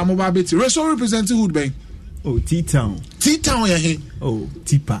 Reso na mobile beti. Reso representing who be? Oh, T-Town. T-Town ya he. Oh,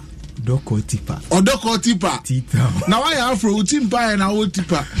 Tipa. Doko Tipa. Odoko Tipa. T-Town. Now I Afro Timpa and our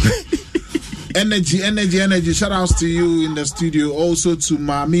Tipa. Energy. Shout outs to you in the studio. Also to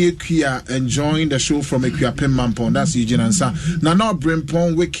Mami Equia enjoying the show from Equia Pemampon. That's Eugene Ansa. Now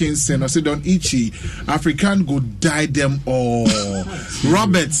Brimpon Wilkinson. I said Don Ichi. African go die them all.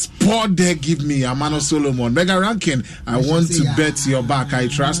 Roberts, poor there give me Amano Solomon. Mega Ranking. I want to bet your back. I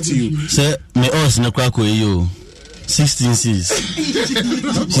trust you. Say me us no kwako you. 16 C's.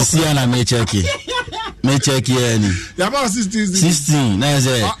 She see and I may check it. About 16.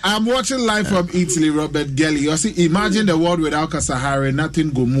 I'm watching live from Italy, Robert Gelly. You see, imagine the world without Kasahare,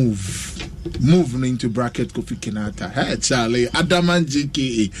 nothing go move. Move into bracket Kofi Kinata. Hey, Charlie, Adaman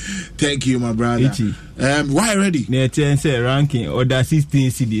GKE. Thank you, my brother. Why ready? Say ranking or the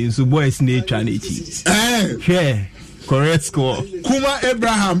 16 CD. So boys need Chanichi. Yeah. Correct score. Kuma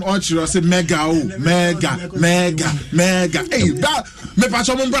Abraham Ochiro say mega. Hey, that me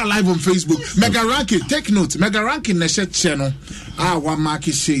pacho mbra live on Facebook. Mega Ranking, take note. Mega Ranking na share channel. One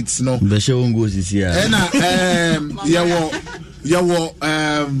market shades no. The show won't go this year. And yawo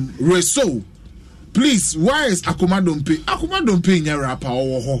Reso. Please, why is Akuma Dompe? Akuma Dompe nya rapper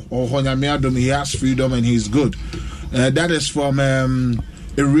or Nyame Adom. He has freedom and he's good. That is from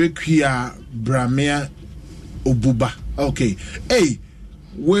Erekia Bramea Obuba. Okay. Hey,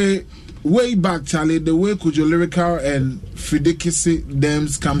 way back, Charlie, the way Kujo Lyrical and Fidekisi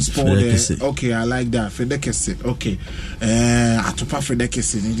Dems comes forward. Okay, I like that. Fidekisi. Okay. Atupa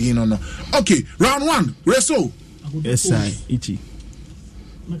Fidekisi. You know. Okay, round 1. Reso. Yes, I. Ichi.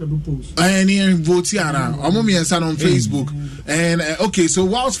 And vote I'm on Facebook. And okay, so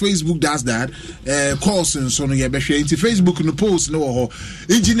whilst Facebook does that, calls and so into Facebook in the post no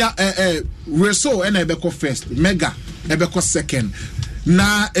engineer Reso and Ebeko first, Mega Ebeko second.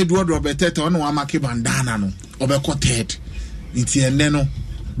 Na Edward Robert Tete on Wamaki Bandana no Obeko third. It's no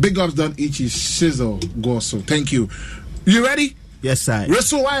big ups done each is Shizzle Goso. Thank you. You ready? Yes, I.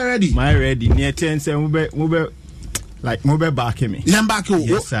 Reso, why ready? My ready. Near 10 say move like mobile back me. Yam back you.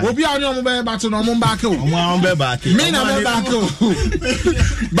 Obi on your mobile back to no mobile back you. Mobile back. Me na mobile back you.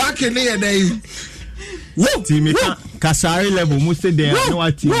 Back in there day. Woo. Team Kasahare level must say there no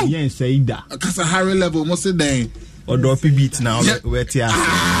what team yen say that. Kasahare level must say there. Or dopey beat now where tia.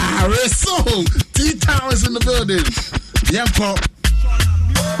 Reso. T-Town is in the building. Yam pop.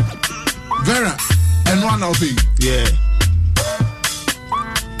 Vera and one of it. Yeah.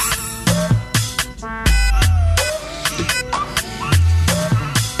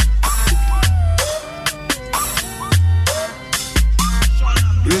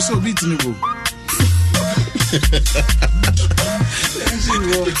 So beat me, bro. 10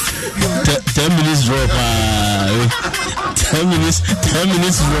 minutes drop. 10 minutes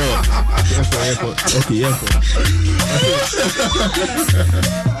drop. Okay,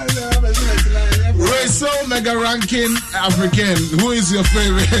 Reso Mega Ranking African. Who is your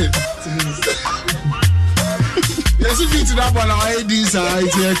favorite? Yes, if you that one, our ADs are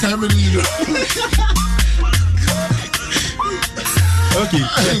here. Can't believe Okay.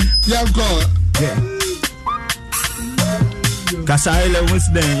 Yeah, go. Yeah. Kasahare what's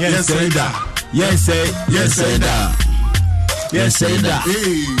then? Yes, say that. Yes, say that. Yes, say that.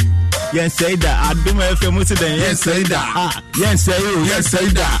 Yes, say that. I do my FM what's then? Yes, say that. Yes, say you. Yes, say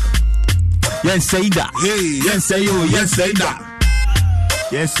that. Yes, say that. Yes, say you. Yes, say that.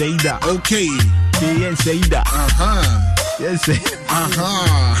 Yes, say that. Okay. Yes, say that. Yes, say.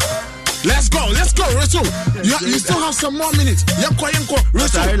 Let's go, Reso. You still have some more minutes. Reso.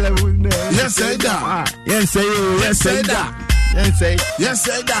 Yes, say that. Yes, say you. Yes, say that. Yes, say. Yes,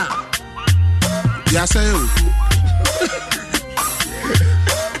 say that. Yes, say you.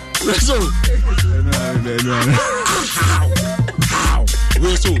 Reso. How?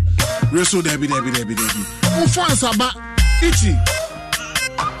 Reso, Debbie. Who finds about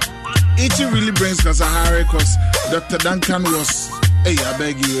Ichi really brings Kasahare because Dr. Duncan was. Hey, I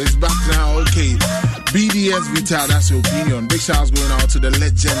beg you, it's back now. Okay, BDS Vita, that's your opinion. Big shouts going out to the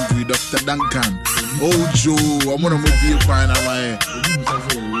legendary Dr. Duncan. Oh, Joe, I'm gonna move you crying out my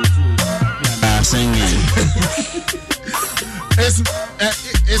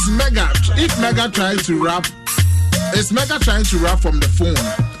It's Mega. If Mega tries to rap, it's Mega trying to rap from the phone.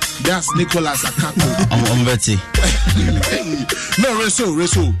 That's Nicholas Akako. I'm Betty. No,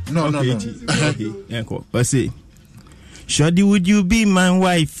 Reso. No. Okay, yeah, cool. Let's see. Shorty, would you be my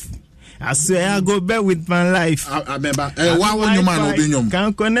wife? I swear I'll go back with my life. I remember. Why won't you man opinion?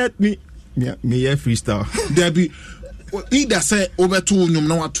 Can't connect me. Me freestyle. There be either say over 2 nyum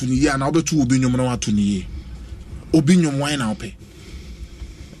na watu ni ya na over 2 obi nyum na watu ni ye. Obi nyum why na ope?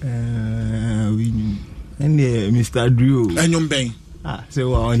 We and Mr. Drew. Enyum ben. So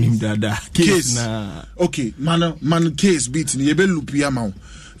we on him dada. Case na. Okay, man case beat ni ebe lupi ama.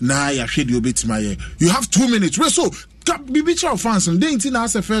 Na ya hwede obeti ma ye. You have 2 minutes. So Bibi Chow fans and they think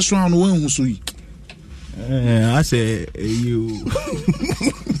that's the first round when who so I say you.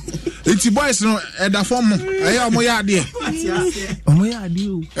 It's boys no at the form. I am my idea.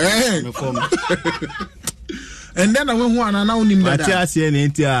 And then I went one and now him that. I see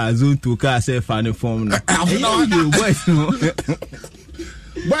anything Zoom to car say funny form. Boys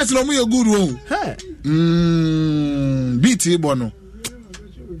no me a good one. BT Bono.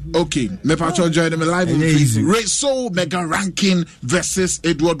 Okay, me patcho join them live on Facebook. Reso Mega Ranking versus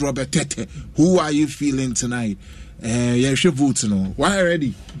Edward Robert Tete. Who are you feeling tonight? Yeah, should vote no. Why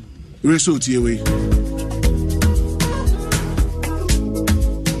ready? Reso to your way.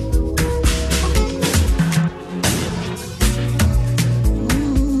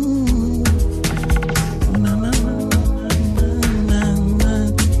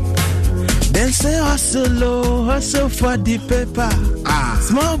 Say hustle for the paper.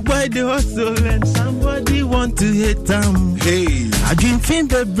 Small boy the hustle and somebody want to hit them. Hey, I dream fin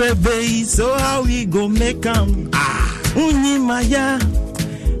baby, so how we go make them? Uni maya,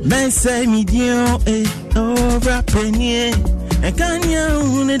 men say medium over penny. And can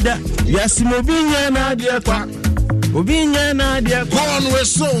you that? Yes, mobinya na dia kwa. Mobinya na dia kwa. Gone with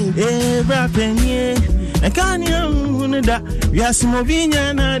so. Over penny. And can you that? Yes,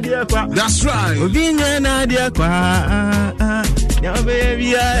 mobinya na dia kwa. That's right. Mobinya na dia kwa. Your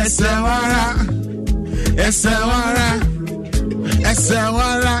baby, Esewara.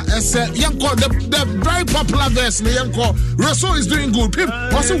 Yanko, the very popular verse. Yanko, Reso is doing good. People,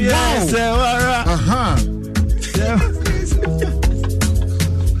 what's it? Wow.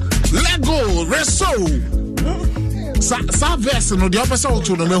 Lego, Reso. Sa verse no the opposite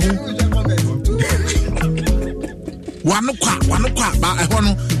to no who. One kwa ba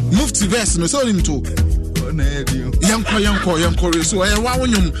ehono mufti verse no so him to yanko so e wa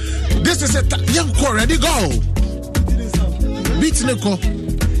wonyum. This is a yanko ready go beat neko.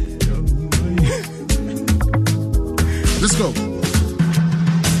 Let's go.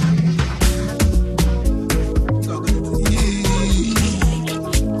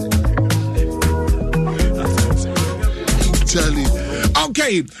 Charlie.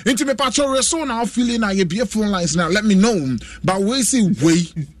 Okay, into me patrol so now feeling your beautiful lines now. Let me know. But we see way.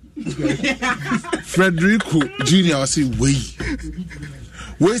 Frederico Jr. I see way.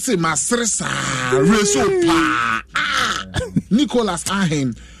 We say Master Reso pa. Nicholas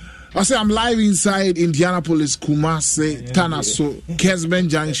Ahem. I say I'm live inside Indianapolis, Kumasi, Tanaso, Kesben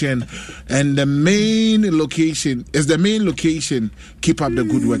Junction, and the main location is the main location. Keep up the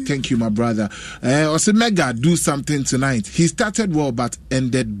good work. Thank you, my brother. I say Mega do something tonight. He started well but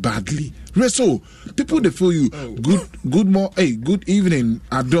ended badly. Reso, people they feel you. Good evening,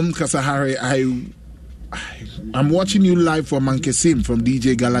 Adom Kasahare. I'm watching you live from Mankesim from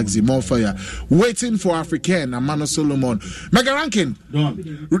DJ Galaxy. More fire. Waiting for African Amano Solomon. Mega Ranking.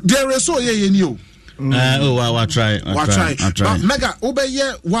 There is so you. I'll try. Mega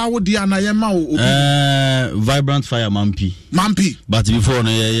Obeye wow Diana Yama. Vibrant Fire Mampi. But before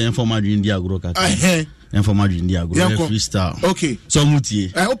informal India Groka. Informal India Groka freestyle. Okay. So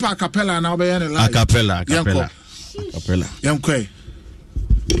mutie. I hope a cappella now be live. A cappella. Yamkwe.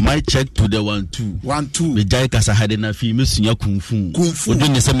 My check to the 1-2. The Jai Kasahare na fi me sunya kung fu.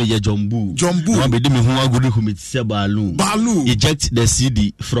 Odun se me ye jombu. Wa be de me hu agudi hu me tse balu. Eject the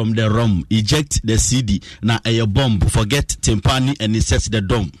CD from the rum. Eject the CD na a bomb. Forget timpani and it sets the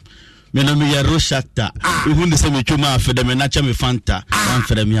dome. Me no me ye roshakta. Hu ne se me twoma afede me na cha me fanta. Wan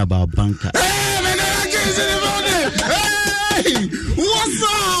fere me aba banka. Hey, what's up?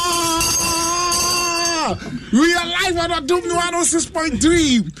 We are live on Adum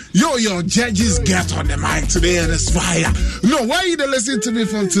 106.3. Your judges get on the mic today and it's fire. No, why you listen to me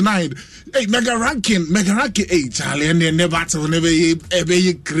from tonight? Hey, Mega Ranking, hey, Charlie, and then never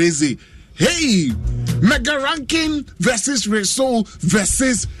crazy. Hey, Mega Ranking versus Reso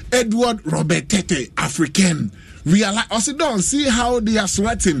versus Edward Robert Tete, African. Realize, also don't see how they are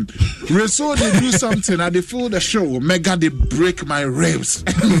sweating. Reso they do something and they feel the show. Mega they break my ribs.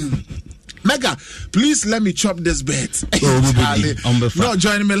 Mega, please let me chop this bet. No,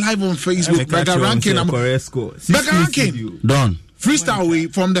 join me live on Facebook. Mega Ranking. Mega Ranking. Done. Freestyle way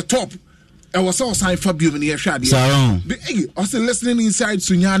from the top. I was all signed Fabio in the Hey, also listening inside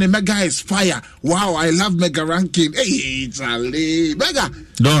Sunyane. Mega is fire. Wow, I love Mega Ranking. Hey, Charlie. Mega.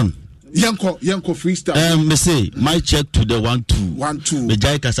 Done. Yanko freestyle. Me say my check to the 1-2. Me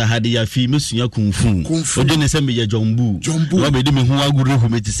jai Kasahare ya fi me sunya kung fu. Oje ne say me ye jombu. Wa be di me hu aguru hu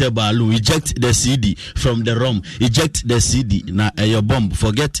me ti say balu. Eject the CD from the ROM. Eject the CD na your bomb.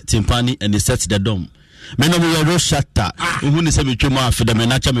 Forget timpani and set the dome. Me no me ro shatter. Hu ne say me twema afeda me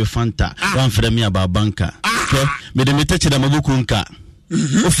na cha me fanta. Wan fere me aba banka. Okay? Me de me teche da mabuku nka.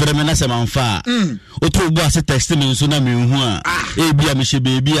 Ofere me na se manfa oto bo ase text me nso na me hu a e bia me hye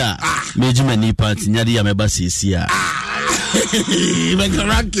baby a me ji mani party nyade ya me ba sesi a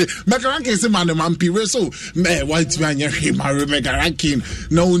Megaranking se man pi we so me white man nya hwe ma Megaranking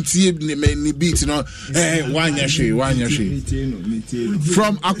no untie ni beat no wanya hwe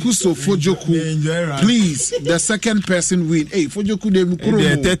from Akuso Fojoku. Please, the second person win. Hey, Fojoku de mukuro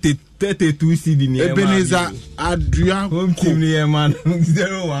 32 CD ni Ebenezer Adria home team ni man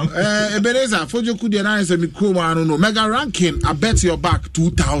 0-1 Ebenezer Fojoku de na say mukuro man no Megaranking. I bet your back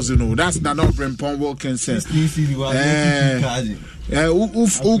 2000. Oh, that's not Brempon Wilkinson. Show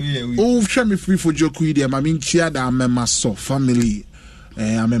me free Fojoku de ma minchia da memaso family.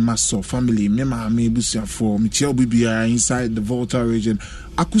 I'm a maso family. Me busia for me chia bibia inside the Volta region.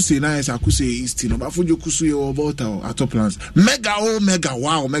 Akuse nice, Akuse East, no, but for you kusu or Volta at top plans. Mega,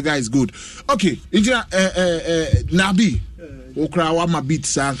 wow, Mega is good. Okay, Nabi, okra wa ma beat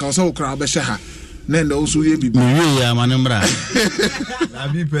sa, so okra besha. Nenda also ye bibi. Yeah, manembra.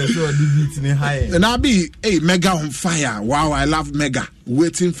 Nabi person the beat ni high. Nabi, hey, Mega on fire. Wow, I love Mega.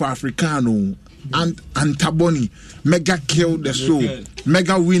 Waiting for Africano. And Taboni, Mega killed the show.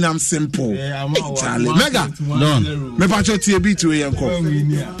 Mega win, I'm simple. Charlie, Mega, done. Me pacho TB to Yanko.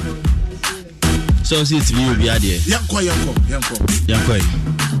 So see it's you be adie. Yanko.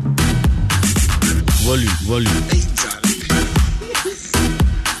 Volume.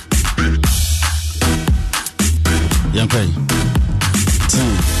 Yanko.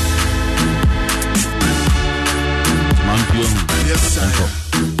 Mampio. Yes, sir.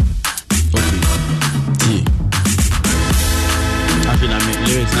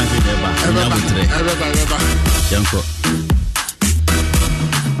 Lyrics Yanko.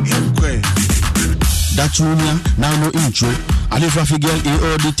 That junior now no intro. I live a figure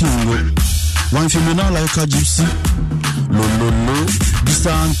all the thing. One female like a gypsy. No. This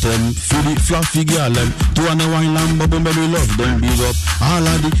anthem, Philly fluffy girl. To an wine lamb, but baby love them big up. All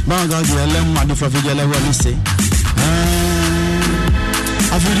of the maga girl, and the fluffy girl, what me say.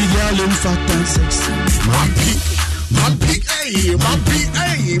 I feel the girl in fat and sexy. Bumpy.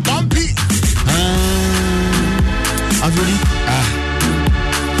 I feel it.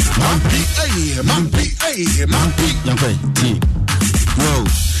 Bumpy. Yankwe, T. Yo,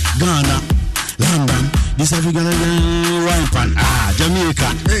 Ghana, London. This African wine pan. Jamaica,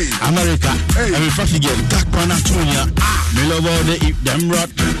 America. Every fluffy girl, that pan and Tonya. Me love all they eat them rot.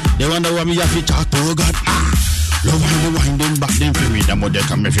 They wonder why me have to chat to God. Love how they wind them back them for me. The mother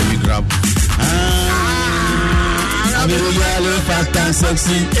come me for me grab. I'm a girl fat and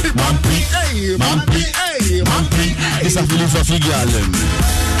sexy. Mampy. This a feeling for girl.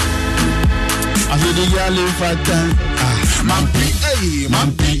 I feel the girl fat and Mampy.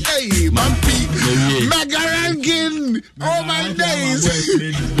 Megaranking. Oh my days.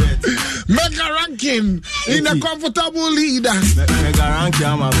 Megaranking in a comfortable leader. Megaranking,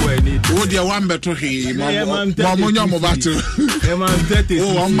 I'm a boy. Oh, dear, one better here. Mamonya Mobato.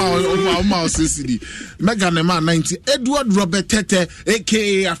 Oh, mouse city. Meganema 90. Edward Robert Tete,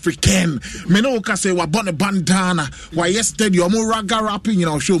 aka African. Menoka say, wa bonne bandana. Why yesterday, you're more raga rapping in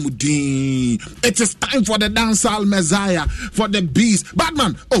our show. It is time for the dancehall messiah, for the beast.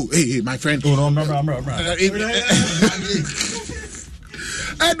 Batman. Oh, hey, my friend.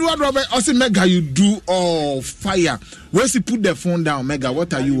 Edward Robert, also Mega, you do all fire. Once you put the phone down, Mega,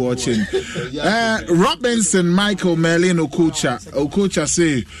 what are you watching? Robinson, Michael, Merlin, Okocha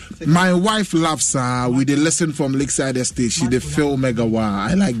say, my wife loves her. We did listen from Lakeside Estate. She did feel Mega. Wow,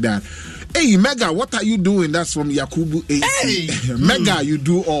 I like that. Hey, Mega, what are you doing? That's from Yakubu. Hey. Mega, you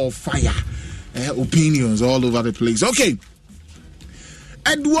do all fire. Opinions all over the place. Okay.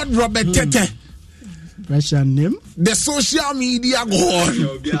 Edward Robert Tete. Russian name? The social media god.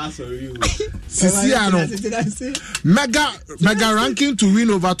 Siciano. Mega ranking to win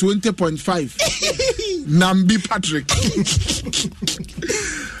over 20.5. Nambi Patrick.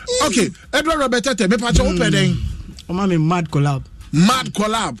 Okay, Edward Robert Tete, me patch opening. I'm a mad collab.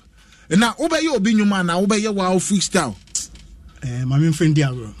 Now, obey your opinion, man. Obey your wow freestyle. My friend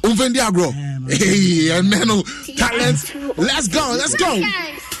Diagro. Hey, and man, talents. Let's go.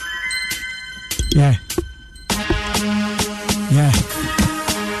 Yeah.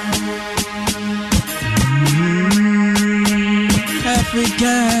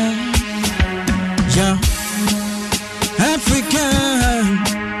 Africa, Yeah, African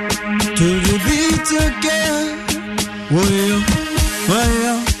to the beat again.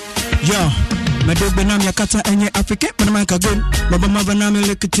 Yo, my dog benam yakata enye African, but I'm again. Baba Mavanami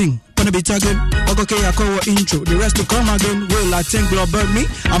lick a thing. Gonna be tagging. Okay, I call intro. The rest to come again. Will I think blow about me?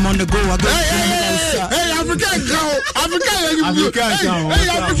 I'm on the go again. Hey, African cow.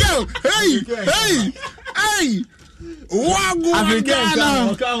 Hey. African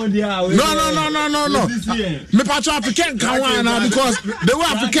cow. No. Me patch African cow now because the way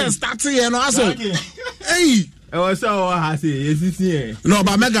African starts here, and I said, hey. I saw what I say. Yes, here. No,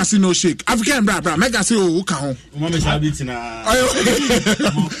 but Mega see no shake. African bra. Mega see who can. Mama sabit na.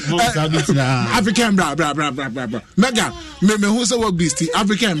 African bra. Mega, me who say what beastie?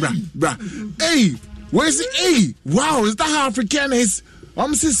 African bra. Hey, where's it? Hey, wow, is that how African is?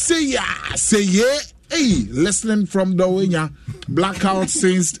 I'm say yeah. Hey, listening from the Winya, blackout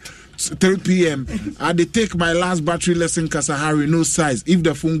since 3 p.m. I dey take my last battery lesson Kasahare, no size. If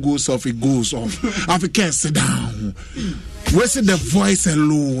the phone goes off, it goes off. African, sit down. Where's the voice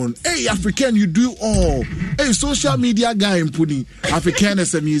alone? Hey, African, you do all. Hey, social media guy in Puni. African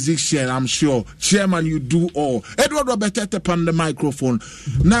is a musician, I'm sure. Chairman, you do all. Edward Roberta tap on the microphone.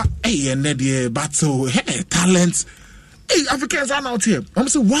 Now, hey, and then battle. Hey, talents. Hey, Africans are out here. I'm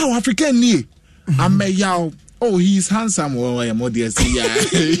saying, wow, African ni. I'm a yow. Oh, he's handsome. Oh, I am what they say.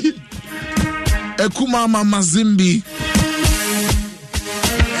 Ekuma Mama Zimbi.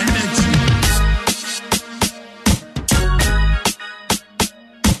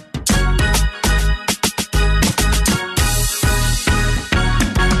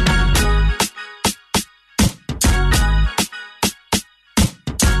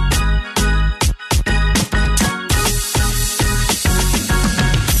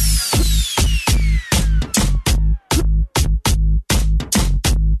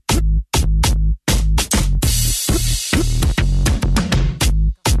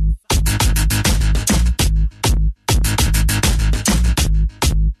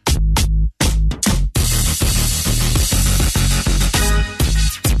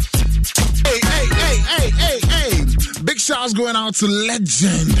 Going out to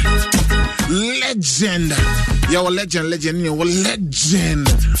legend. Yo, legend.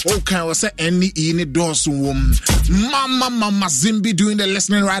 Okay, what's that? Any doors woman. Mama Zimbi doing the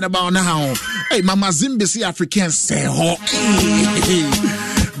listening right about now. Hey, Mama Zimbi, see African say, oh,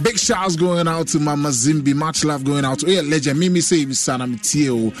 big shouts going out to Mama Zimbi. Much love going out to legend. Mimi say, son, I'm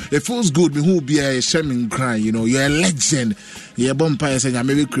Tio. It feels good. Me who be a shaming cry. You know, you're a legend. Yeah, bumpire saying, I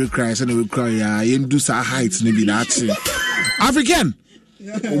maybe cry, and we cry. Yeah, you do some heights, maybe that's it. African,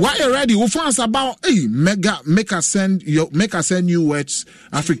 why you ready? We'll find about mega make us send you words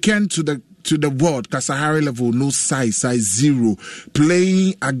African to the world. Kasahare level, no size 0.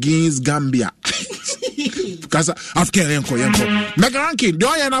 Playing against Gambia. Kasa African yanko. Mega ranking. Do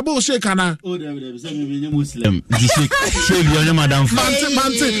I na bullshit kana? Oh, they Muslim. Shake your madam.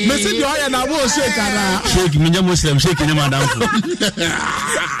 Mante. Me say do I na bullshit kana? Shake me Muslim. Shake your madam.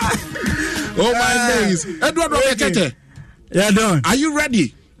 Oh my days. Edward Robekete. Yeah, done. Are you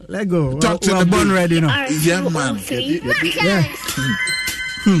ready? Let go. Talk to the born ready now. Yeah, man. Yeah.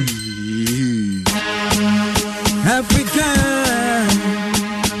 African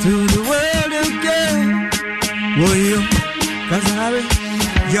to the world again. Oh, you Kasahare.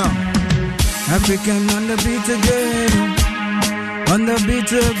 Yo. African on the beat again. On the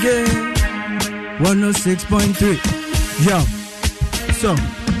beat again. 106.3. Yo. So.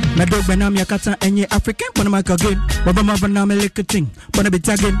 My dog benam yakata enye African when I'm again. Baba Mavanami lick a thing. Wanna be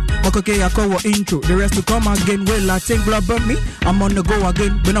tagging. Okay, I call intro. The rest to come again. Will I think blood burn me? I'm on the go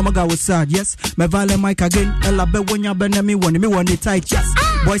again. But I'm a guy was sad, yes. My violent mic again. Ella be when you bend me want it tight, yes.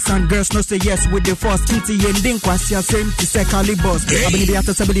 Boys and girls no say yes with the first inti ending kwasia same to say calibers. I been the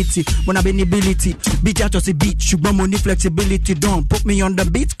accessibility when I been the ability. Beat out to the beat, sugar money flexibility. Don't put me on the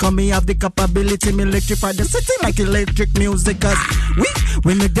beat, come me have the capability. Me electrify the city like electric music. Cause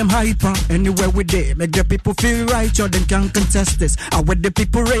we make them hyper anywhere we there. Make the people feel right, or them can't contest this. I with the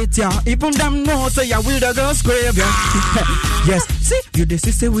people rate ya, even them know say ya will the girls crave ya. Yes, see you the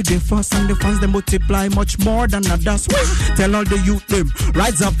say with the first and the fans they multiply much more than others. Tell all the youth them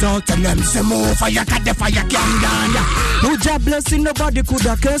rise up, talk to them. Say more fire, cut the fire can down. No job blessing, nobody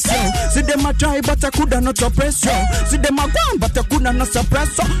coulda curse you. See them a try, but I coulda not oppress you. See them a gone, but I coulda not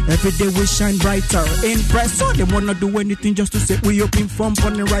suppress you. Every day we shine brighter, impress so they wanna do anything just to say we up in form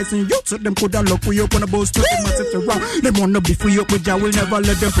on the rising youth. So them coulda look we up on the boast to them sit around. Them wanna be free up with ya, will never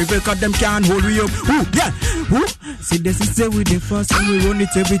let them prevail, cause them can't hold we up. Ooh, yeah, ooh. See this is say we the first and we run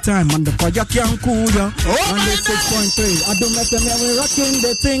it every time. And the fire can't cool ya. 106.3, I don't let them here, we rocking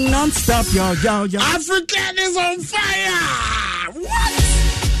the thing non-stop, yo. African is on fire. What?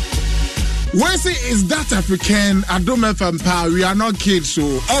 Where is that African? I don't know if I'm power. We are not kids, so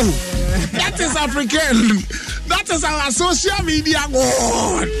that is African. That is our social media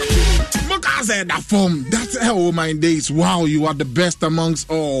world. Look, I said that form. That's how my days. Wow, you are the best amongst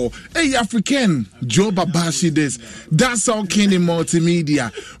all. Hey, African, Joe Babashi this. That's all Kenny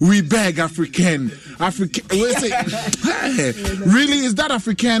Multimedia. We beg African. Hey, really, is that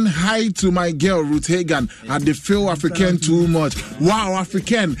African? Hi to my girl Ruth Hagan. I they feel African too much. Wow,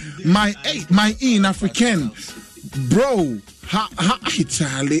 African. My in African. Bro,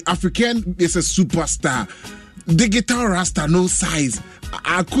 Charlie. African is a superstar. Digital Rasta, no size.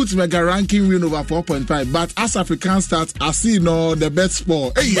 I could make a ranking win over 4.5, but as African starts, I see the best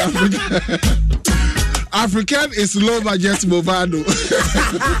sport. Hey, African is low budget Movado.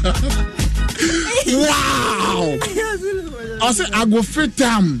 Wow! I say I go fit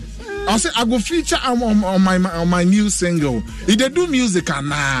them. I say I go feature on my new single. If they do music,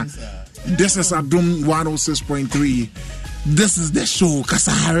 this is Adum 106.3. This is the show,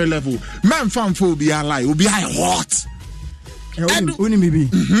 Kasahare level. Man, fan for be alive, will be hot.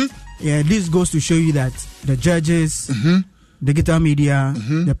 Yeah, this goes to show you that the judges, digital media,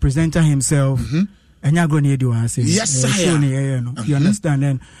 the presenter himself, and you're going to do what I say. Yes, sir. You understand?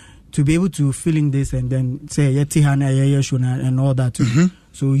 And to be able to fill in this and then say and all that,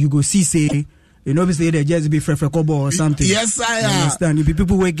 so you go say. Obviously they just be Kobo or something. Yes, I understand. If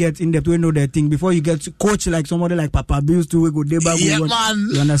people will get in depth, we know their thing before you get to coach like somebody like Papa Bills to we go deba. Man.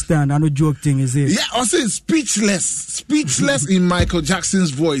 You understand? I know joke thing is it. Yeah, also speechless in Michael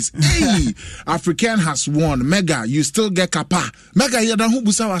Jackson's voice. Hey, African has won. Mega, you still get Kappa. Mega, you don't who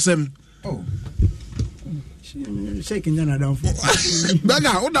busa wasem. Oh. Shaking Jana down for Mega,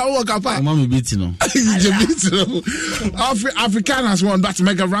 what the Kappa? Mama beat you. African has won, but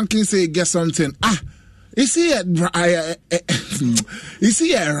Mega ranking say get something. Is he a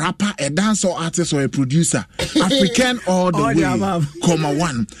rapper, a dancer, artist, or a producer? African all the way. Comma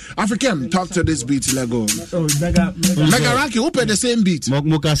one. African, talk to this beat. Lego. Mega ranking, who pay the same beat?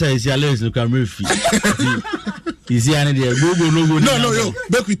 Mokasa is your list. Look at Murphy. Is he any there? Go. No, yo.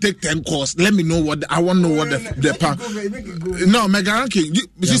 But we take 10 course. Let me know what I want to know what the part. No, Mega ranking.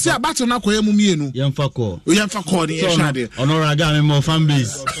 You see about to knock away Mumienu. Yamfako. Honor again more fan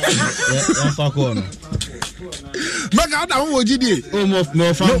base. Yamfako.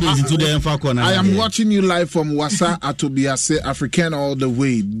 I am watching you live from Wasa Atobiase, African all the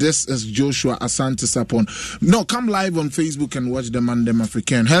way. This is Joshua Asante Sapon. No, come live on Facebook and watch them and them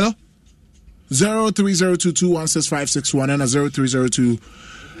African. Hello? 0302216561 and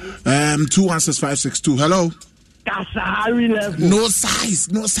 0302216562. Hello? Kasahare level. No size.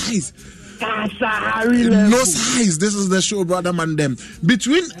 Kasahare level. No size. This is the show, brother man them.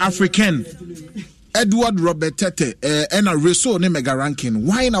 Between African Edward Robert Tete and a Reso ne Mega ranking.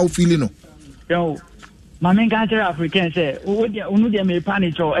 Why now feeling no? Yo, my main country African say, unu dia me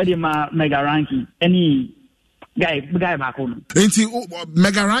panic or Eddie Mega ranking. Any guy back home. Enti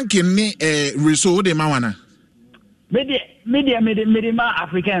Mega ranking ne Reso de mawana. Media ma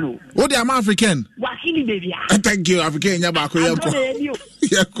African. Oh, they are African. Wakili baby. Thank you, African.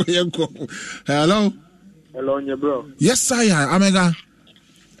 Hello. Hello, your bro. Yes, sir. Amega.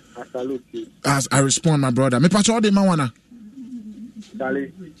 I salute you. As I respond, my brother. Me pacho de mawana.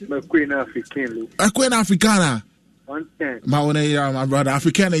 Dali, me Queen African. A Queen Africana. 110. My brother,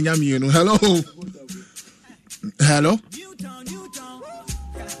 African and yami, you know. Hello. Hello.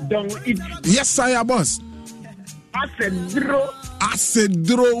 Yes, sir, boss. I said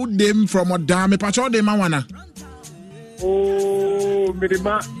draw them from a dame. Pacho de mawana. Oh,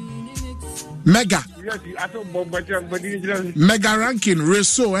 Mega. Mega ranking,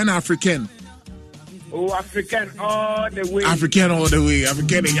 Reso and African. Oh, African all the way. African all the way.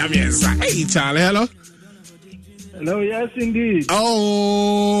 African in Yamiensa. Hey, Charlie, hello. Hello, yes, indeed.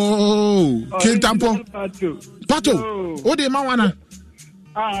 Oh, King Tampo. Pato. Oh, the mawana.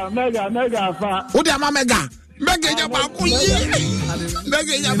 Mega, fa. Oh, the Mega. Mega Yabaku.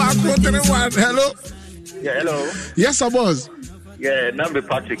 Mega Yabaku. Hello. Yeah, hello. Yes, sir, boss. Yeah, number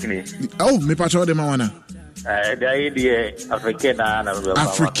Patrick ni. Oh, me Patrick de mawana. The idea African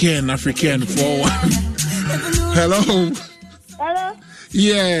African 4-1. Hello. Hello.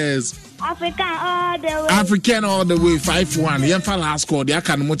 Yes. African all the way. African all the way 5-1. Yemfa last score. Dia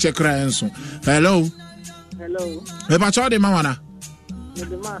kan mo check ra enso. Hello. Hello. Me Patrick de mawana.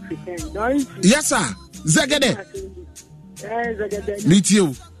 African. Yes, sir. Zegede. Yeah, Zegede. Meet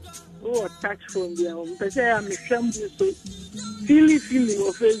you. Oh, touch phone there. I'm so feeling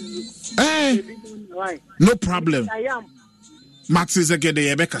of Facebook. Hey. No problem. I am. Max is again the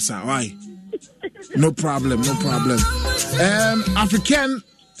Yebekasa. Why? No problem. African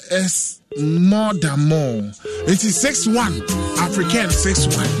is more than more. It is 6-1. African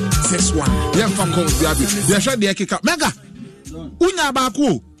 6-1. Yeah, fuck off, baby. They shot the kick up. Mega. Unya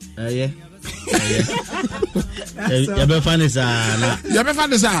baku. Yeah. You be funny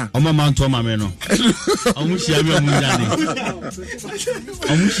sa. Oma man to mama no. Omushia mi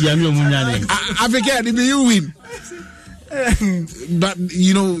omunyane. African, if you win. But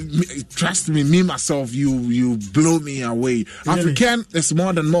you know, trust me, myself, you blow me away. African is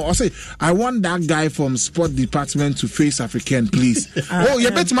more than more. I say, I want that guy from sport department to face African, please. You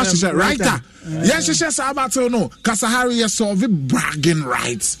bet much writer. Yes, she says about no. Kasahare yes solve bragging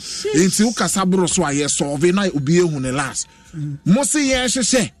rights. Into Kasabro so yes solve na ubiye hune last. Mosi yes she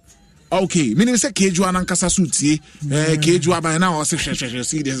say. Okay, meaning say Kejua and Kasasuti, Kejua by now also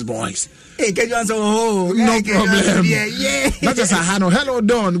see these boys. Hey, Kejua so no problem. Yeah. That is a hello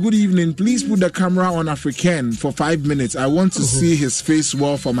Don. Good evening. Please put the camera on African for 5 minutes. I want to see his face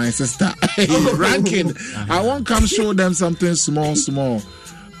wall for my sister. Ranking. I want to come show them something small.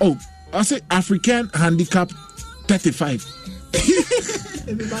 Oh, I say African handicap 35.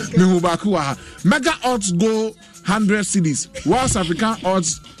 Mega odds go 100 cedis. Whilst African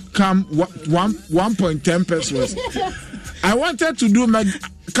odds come 1.10 pesos. I wanted to do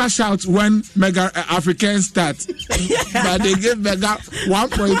cash out when Mega African start, but they gave Mega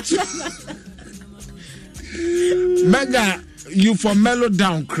 1.2. Mega, you for mellow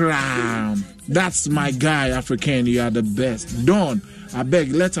down crown. That's my guy, African. You are the best. Don, I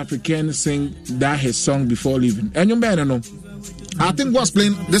beg, let African sing that his song before leaving. And you better know. I think was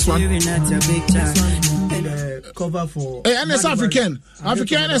playing this one. Cover for and it's African.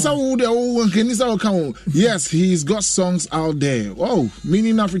 Yes, he's got songs out there. Oh,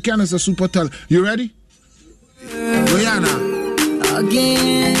 meaning African is a super talent. You ready? Rihanna.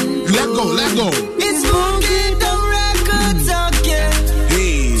 Again. Let go. It's moving the records again.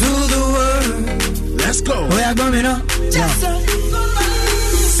 Hey. To the world. Let's go. We are going on.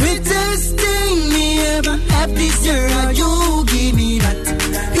 Sweetest thing me ever have this year. You give me that.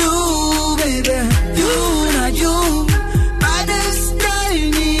 You, baby. You, by this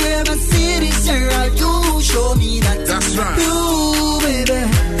time, me ever see this year, you show me that. That's right. You, baby,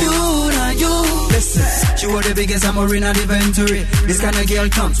 you. Listen, she was the biggest amor in the inventory. This kind of girl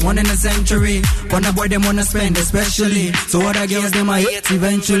comes one in a century. One a boy them wanna spend, especially. So other girls them I hate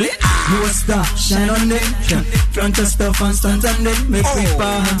eventually. You a star, shine on them. Front of stuff and stunt on them. Make me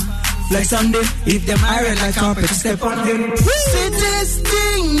power. Flex on them, if them iron like carpet, step on them. Sweetest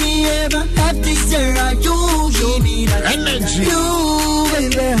thing me ever have this year, you give me that energy. You,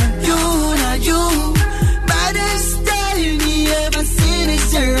 baby, you. By this time me ever see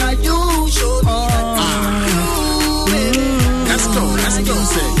this year, you show me that. You, baby. Let's go,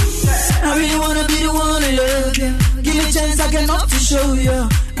 say. I really wanna be the one to love you. Give me a chance, I cannot to show you.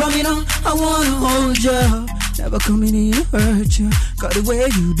 But you know, I wanna hold you. Never coming in to hurt you. Got the way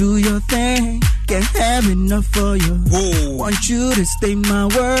you do your thing. Can't have enough for you. Whoa. Want you to stay in my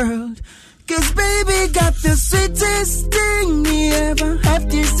world. Cause baby got the sweetest thing me ever have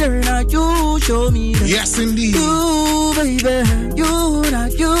this turn out. You show me that. Yes indeed. You baby, you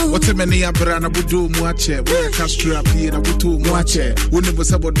not you. What's a many abrana budu muache? Where Castro appear a butu muache? Whenever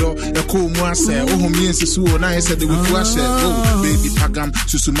Sabodo, a cool muase, oh, means so nice at the wuashe. Oh, baby pagam,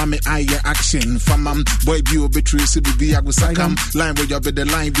 susumame aya action. Famam, boy, bio betray, Sibi, Agusakam, line where you're the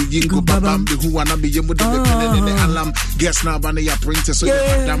line, be Yingo Babam, the who wanna be Yamu the alarm. Guess now, Banaya printer, so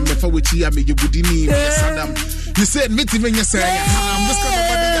you're damn before which you you would Saddam. You said meet when you say I'm just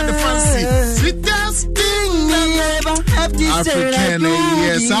gonna got the fancy. Sweetest thing me ever have this African,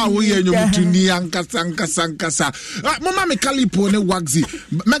 yes, how we and you to Niankasa. Mama me Kalipo ne Wagzi.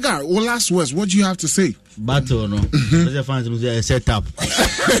 Mega, last words, what do you have to say? Battle, no. The fans set up.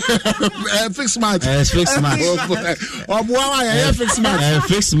 Fixed match. Fixed match.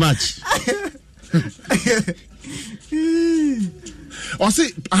 Fixed match. Or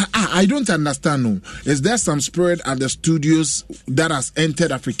see, I don't understand. No, is there some spirit at the studios that has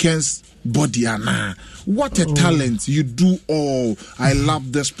entered Africans' body? What a talent! You do all. I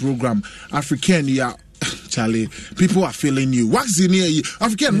love this program, African. Yeah, Charlie. People are feeling you. What's in here,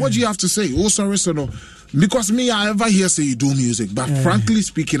 African? What do you have to say? Oh, sorry, so no. Because me, I ever hear say you do music, but frankly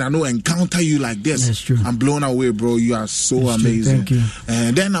speaking, I know encounter you like this. That's true. I'm blown away, bro. You are so amazing. Thank you.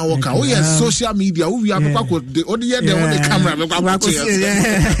 And then I walk out. Oh yes, social media. Oh, we have the camera.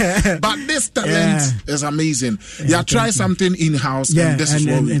 But this talent is amazing. Yeah, try something in house, and this is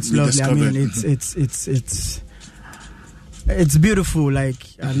what we discovered. I mean, It's beautiful. Like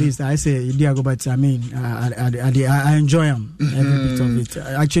at least I say Diago, but I mean, I enjoy them every bit of it.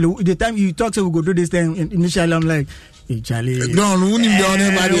 Actually, the time you talk, so we go do this thing. Initially, I'm like, hey, Charlie. No,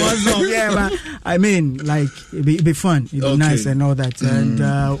 yeah, but I mean, like it be fun, it be nice and all that. And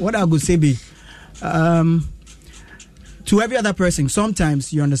what I would say be, to every other person,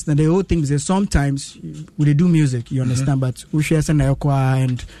 sometimes you understand the whole thing is sometimes when they do music, you understand, but we share some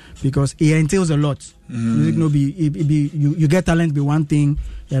and because it entails a lot. Music no be you get talent be one thing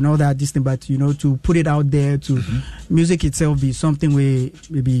and all that this thing, but you know, to put it out there, to music itself be something where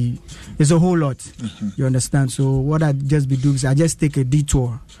maybe it's a whole lot. You understand? So what I just be doing is I just take a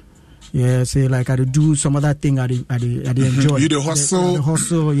detour. Yeah, say like I do some other thing I enjoy. You the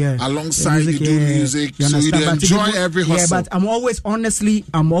hustle, yeah. Alongside music, you do music, so you enjoy every hustle. Yeah, but I'm always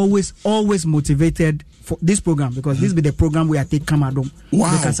always motivated for this program because this be the program where I take Kamadom.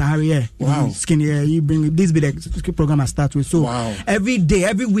 Wow. The Kasahare, yeah. Wow. Skinny, yeah. You bring this be the program I start with. So every day,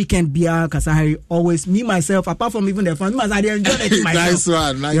 every weekend, BR Kasahare always me myself. Apart from even the fun, I enjoy it myself. Nice you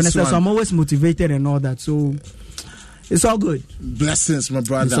understand? one. So I'm always motivated and all that. So. It's all good. Blessings, my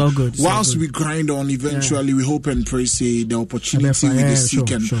brother. It's all good. Whilst we grind on, eventually we hope and pray say the opportunity we seek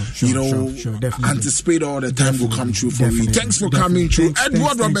and anticipate all the time will come true for you. Thanks for coming through.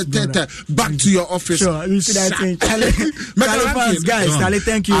 Edward Robert Tete, back to your office. Sure, you see that thing. Guys, Charlie,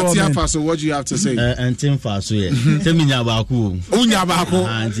 thank you. Atiafa, so what do you have to say? Antim Faso, yeah. Tell me Nyabako.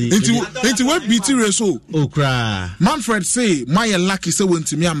 Into what BT Reso? Oh, cry. Manfred say, my lucky so went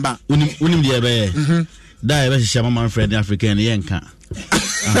to me amba. Unim the die be shama Manfred African yenka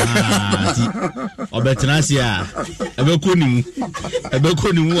obetenasia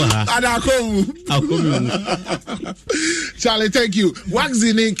ebekonimu ha akomu Charlie, thank you.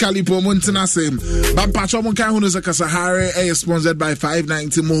 Waxini Kalipo Montana same. Bampacho Monka Huno Kasahare is sponsored by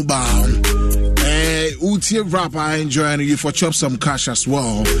 590 Mobile. Uti rap, I enjoy you for chop some cash as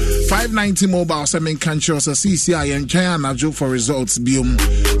well. 590 Mobile, Semen Canchos, CCI, and China joke for results. In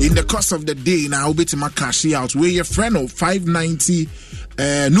the course of the day, now I'll be to my cash out. We're your friend of 590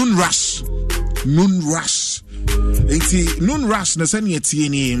 Noon Rush. Noon Rush. Noon Rush, Nasani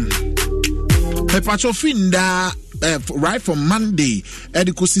Tieni. Pepacho Finda. Right from Monday,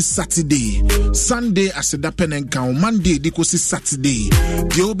 edikosi Saturday, Sunday as a dapen and count, Monday, edikosi Saturday.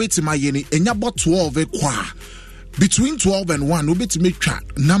 The obeti my yeni, and about 12 kwa. Between 12 and 1, obeti me track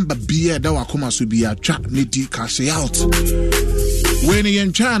number beer that will come as to be a track niti cash out. When you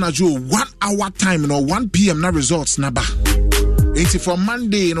in China, Joe 1 hour time, 1 p.m. na results naba. It's from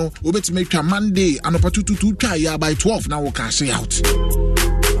Monday, obeti me track Monday, and opportunity to try by 12 now will cash out.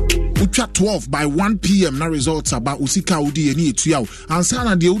 Ucha 12 by 1 p.m. na results about usika udi eni etuya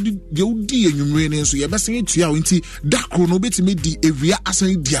ansana de udi enyumre so ye besen etuya nti dakro no betime di ewia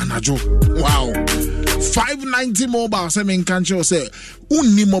asan di anajo. Wow. 590 Mobile semen kanche say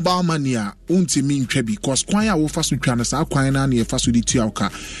unni mobile mania untimi ntwa because kwan ya wo fa so twa na sa kwan na na fa so di tuya ka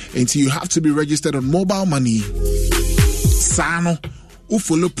nti you have to be registered on mobile money. Sano u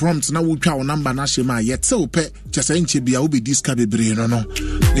follow prompts na wo twa wo number na shema yete wo pe chese nche bia wo be disca bebre no.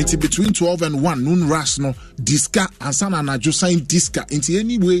 It's between 12 and 1 noon rush no disca and sana na jo sign disca into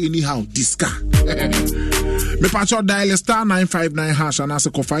anyway anyhow disca. Me pacho dial star 959 hash and ask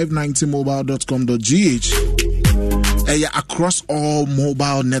for 590mobile.com.gh. Across all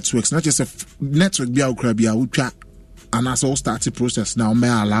mobile networks, not just a network bia ukrabia ucha and as all started process now may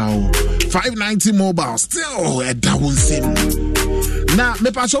allow 590 Mobile still a down sim. Now,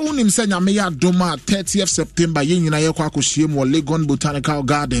 me pacho unim senya me ya doma 30th September yen yina ye kwa kushiem wo Legon Botanical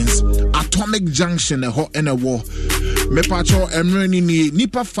Gardens Atomic Junction ho ene wo. Me pacho emreni ni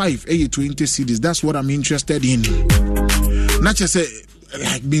nipa 5 20 cities. That's what I'm interested in. Not just say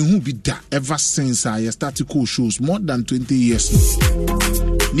like me who be that ever since I started cool shows more than 20 years.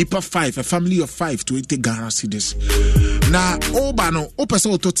 Nipa 5, a family of 5 to 80 Ghana cedis. Now, Obano,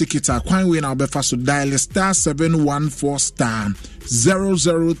 Opesa Auto Tickets are quite when I'll be fast to dial star 714 star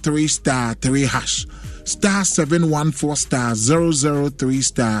 003 star 3 hash. Star 714 star 003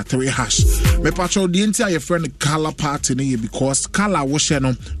 star 3 hash. Me patrol the entire friend color party because color was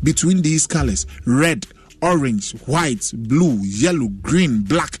between these colors red, orange, white, blue, yellow, green,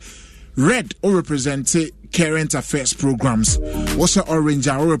 black. Red or represent current affairs programs. What's the orange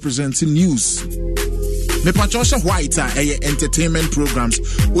or representing news? Me patrosha white are entertainment programs.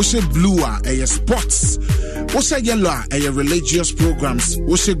 What's the blue are sports? What's the yellow are religious programs?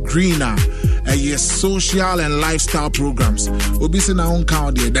 What's the green are social and lifestyle programs? Obisi na on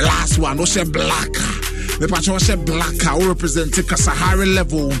count there. The last one, what's the black? Me patrosha black or represent Kasahare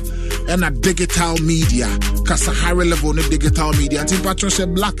level and a digital media. Kasahare level and digital media. And patrosha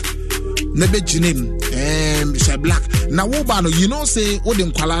black. Nebe jinim say black. Now wo you know say wo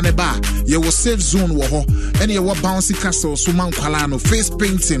dem kwala ne ba ye wo safe zone wo ho ene ye wo bouncy castle so man kwala no face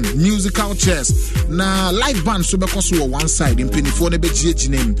painting musical chairs na live band so because we one side in penifo ne be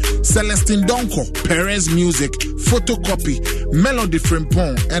name Celestine Donko Perez Music photocopy Melody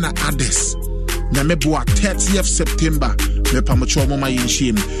Frimpong and others na meboa 30th September me pamocho mama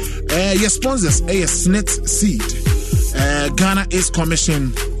yinshim your sponsors Snit Seed Ghana Ace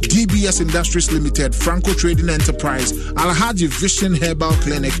Commission, DBS Industries Limited, Franco Trading Enterprise, Alhaji Vision Herbal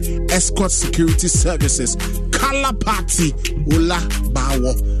Clinic, Escort Security Services, Kala Party, Ula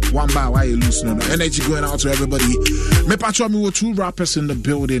Bawo. One by why you lose no energy going out to everybody. Me patro me with 2 rappers in the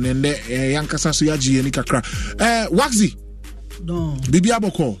building and young Kasahare Yaji and Nikakra. Waxy. No. Bibi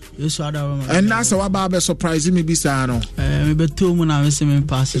Aboko. Yes, and that's how about surprising me bisano. Maybe 2 months I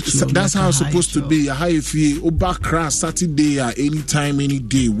pass it. That's how it's supposed to be. How you feel about crash Saturday or anytime, any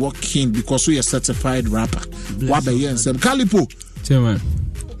day, walking because we are certified rapper. Wabe yes, Kalipo. Chairman.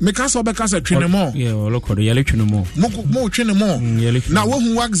 Because train more. Yeah, look at the election more. More train more. Now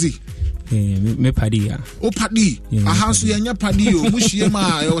who Waxy? Me padi ya. O padi. Aha so yenya padi o muhie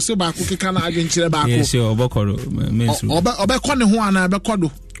ma e se ba ko keka na adwenkyere ba ko. Yes, obokoro mensu. Obekọ ne ho ana bekodo.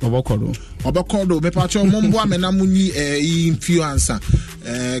 Obekodo me pacho mombo amena munyi influencer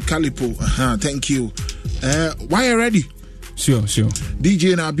Kalipo. Thank you. Why you ready? Sure.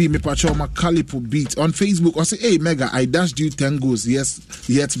 DJ Nabi me pacho ma Kalipo beat on Facebook. I say, hey Mega, I dashed you 10 goals. Yes,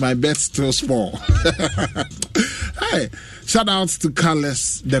 yet my bet still small. Hey, shout outs to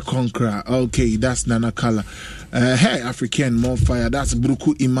Carlos the Conqueror. Okay, that's Nana Kala. Hey, African more fire. That's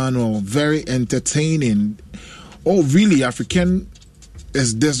Bruku Emmanuel. Very entertaining. Oh, really? African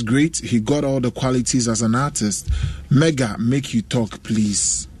is this great? He got all the qualities as an artist. Mega, make you talk,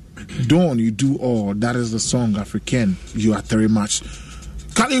 please. Dawn, you do all. That is the song, African. You are very much.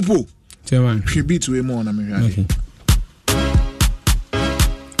 Kalipo. Tribute to him on America.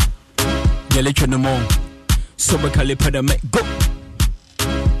 Let you know more. So we call it go.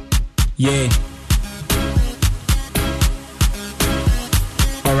 Yeah.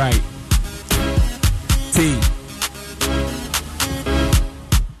 All right. See.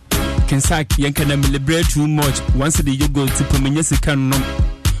 Kensak yankana me liberate too much. Once the you go to Pomenyasi can no.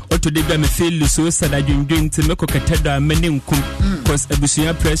 Or today me feel so sad I doing to make a catada many cause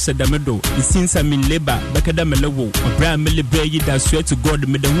abusia pressure the meadow. It seems I'm in labor, back at the mellow. A brand milli bay that swear to God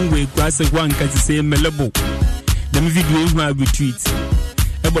me the way grass and one can say mellow. The video my retreat.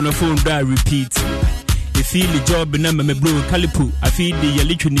 Ebon a phone die repeat. They feel the job and I'm a blue calipo. I feel the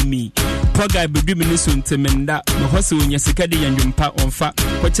yellow me. Poor guy be dreaming this one to mend that. My hustle when you're secadi and you part on fat.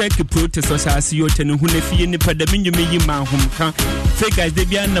 What check the protest or shall see your tenant who never in the pandemic me in my home can. Fake guys they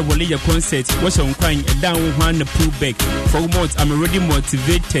be on the wall your concert. Watch on crying a down one the pull back. For months I'm already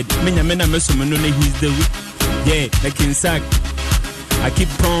motivated. Many men are messing on he's the yeah, like in sack. I keep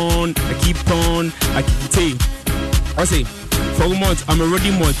tea. I say, for months I'm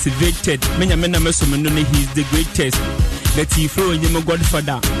already motivated. Many men are messing on he's the greatest. Let's see throw in your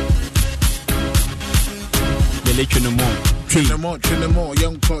godfather. They let you know more. Train more,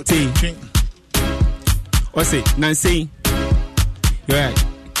 young party. What's it? Nancy? You're right.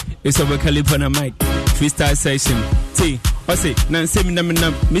 It's over California mic. Freestyle session. T. What's it? Nancy,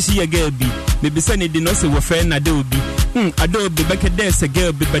 Missy a girl be. Maybe Sunny did not say what friend Adobe. Adobe back at there's a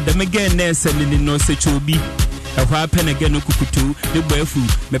girl be, but them again, there's a little no such be. A white pen again, no cuckoo, the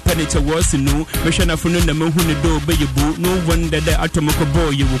barefoot, me penetra was no, mission of the moon who the door by your boot, no wonder the atomical boy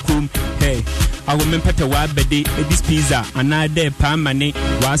you will come. Hey, I will remember the wild bedy, this pizza, and I dare palm money,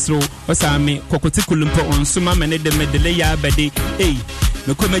 wasro, or sami, cocoticulum on summa many the medalaya bedy. Hey,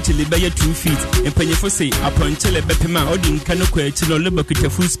 no commercially by your 2 feet, and penny for say, upon Chile Bepima, or didn't canoe no liberty with a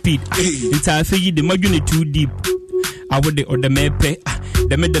full speed. It's I figure the module too deep. I would the other mepe.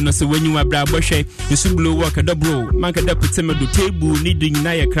 The medal so when you are bra boshe, you should blow work a double, mark a double table, needing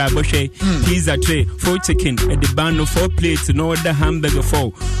naya crab boshe, pizza tray, 4 chicken, at the band of 4 plates, no other hamburger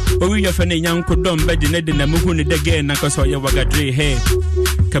 4. But we are funny young codon bed in the Namuhun again, Nakaso Yawaga Dre hair.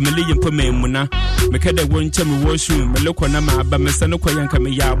 Camelian Pome Muna, Makada won't tell me washroom, Melokonama, but Mesanoka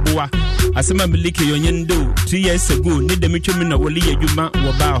Yankamiya Boa. As a Mamiliki Yendo, 2 years ago, need the Michumina Walia Yuma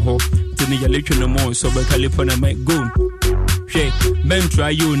Wabaho, to the election no more, so by California might go. Men try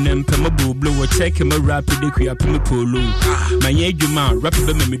you and Pemabu blow or check him a rapid decree up in the polo. My age, man, rapid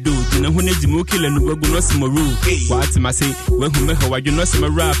me do, you know, who needs more kill and we're going to some rule. What am I say? Well, who make her, you know,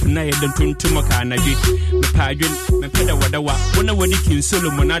 some rap and I don't turn to Makana. The pageant, my pedal, when I would kill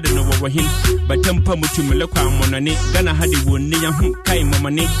Solomon, I don't know what him, but Tempa to Melaka Monane, Ghana had it one near whom Kai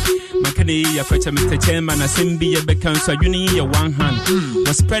Momane. Makane ya fecha Mr. Chairman Asimbi ya bekanso adwene ya one hand.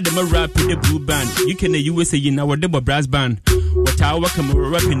 Was spread them a rap with the blue band. You can the USA in our double brass band. What I work am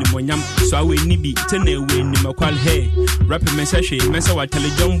rapping in Monyam. So I will nibi tene win in Makwal hey. Rapping message messa wa tell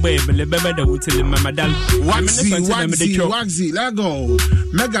young boy bele bebe da wutel mama dal. Waxy, let go.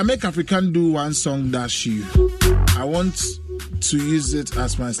 Mega make African do one song dash you. I want to use it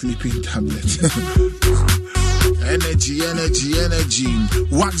as my sleeping tablet. Energy.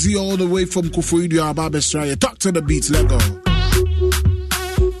 Waxy all the way from Kufuidu Ababa Australia. Talk to the beats, let go.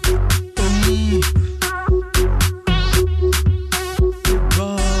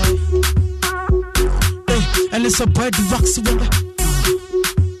 And it's a bird Waxy with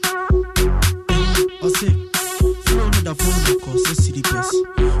I say, flow to the phone because the city best.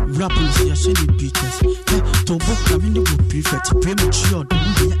 Rappers, they are shady beaters. To book, I'm in the book prefect. Premature, the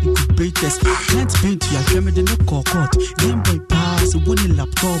movie incubators. Can't paint your camera, the no court. Game boy pass, winning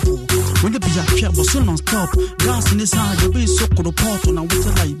laptop. When the be a chair was so non stop. Gas in his hand, the way so could a pot on a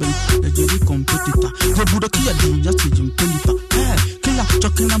water library. The jelly competitor. The Buddha just to jump penny.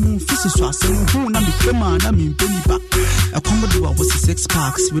 Talking a moon fishes was saying who na became a mean penny back. A Commodore was a 6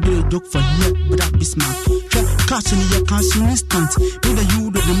 packs. We did a joke for here without Bismarck. Catching your casting instant. With the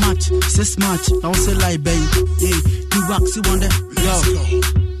you do the match. 6 match. I was a lie, baby. Yeah, the Waxy wonder.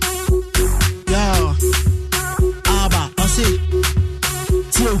 Yo. Abba, I say.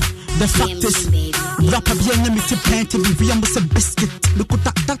 Till the fact is, rapper be a limited plant to be almost a biscuit. Look at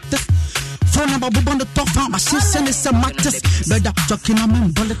that. Phone number on the top farm, my shit send it some matches. Better talking a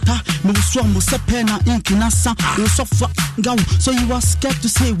man bullet. No swam was a pen, ink in a sun. You soft go, so you are scared to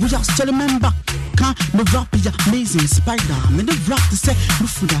say, we are still remember. Can't no rap is amazing spider. Me the rap to say, no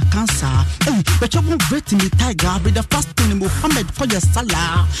food cancer. Hey, but you won't wait in the tiger. I'll be the first thing Muhammad for your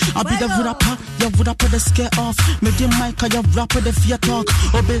salah. I'll be the rapper, you would up the scare off. Me the mic, you rap the fear talk.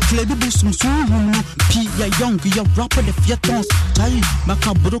 Obey Cleby Busum, P. Young, you rap the fear tones. Tai,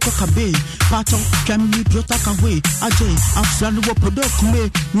 Macaburuka Kabe. Pato, can be brought away. Ajay, I've run over product me.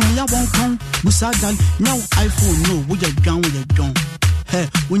 You won't come. Busadan, now iPhone, no, with your gun with your gun. Hey,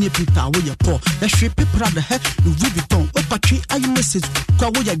 when you put out with your paw, the ship people at the head, you will be done. Opa tree, I message, go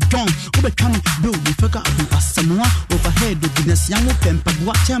with your gun. Over coming, build, you forgot about someone overhead, the business, young open, but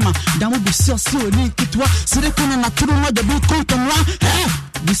what time, down will be so slow, and it to us, so they couldn't not to know the big content.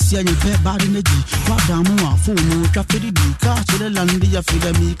 This year, you pay bad energy. What damn, for no traffic, car to the land, you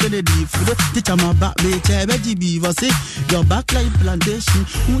feel me, Kennedy, for the teacher, my back, veggie beaver, say, your backlight plantation,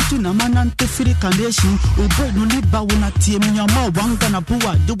 who to Naman and to free condition, who bread no live by one team, your more one gonna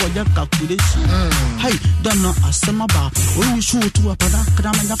do what your calculation. Hey, don't know a summer bar, when you shoot to a product,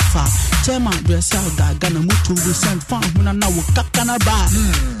 and a far. Chairman, dress out that gonna move to the sand farm when I know what can I buy.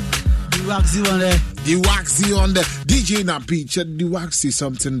 The Waxy on the DJ na beach. The Waxy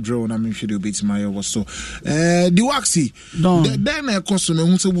something drone. I mean, should you beat my was so. The Waxy. Then a costume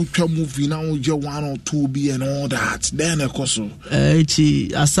who say we can movie now. You 1 or 2 be and all that. Then a costume.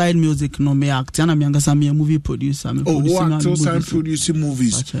 Aside music, no me act. And I'm a movie producer. I'm producing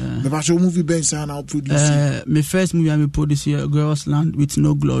movies. The actual movie bands are now producing. My first movie I'm producing Girls Land with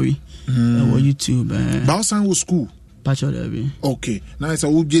No Glory. On YouTube. Bausan was school. Okay. Nice. I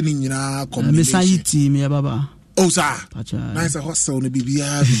will get in your combination. Oh, sir. Nice. A hustle on the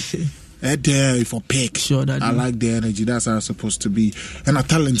BBR. There for pick. Sure, that I like the energy. That's how it's supposed to be. And a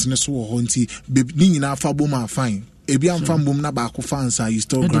talent in the so haunty. Baby, in our faboma fine. Ebi am fan boom na baako fans are you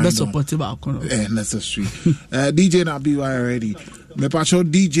still grind on. Necessary. DJ Nabi, why already? Me pacho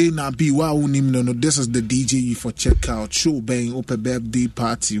DJ Nabi, why unim no? This is the DJ you for check out. Show bang, open birthday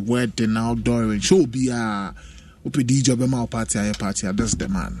party, wedding, outdoor, show be Open DJ Bema party, that's the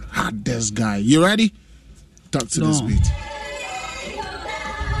man. Hardest guy. You ready? Talk to this beat.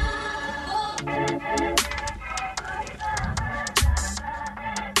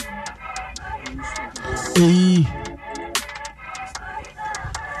 Hey.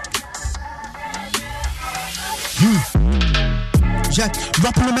 Jack,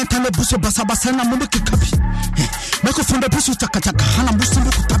 rapping the mental buso basa basa na mumbe kikapi. Meko funde buso takataka hana buso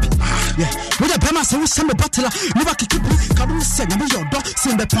meko tabi. Yeah, with a bema se we send the battle. Never kikipi, kabu se na your dog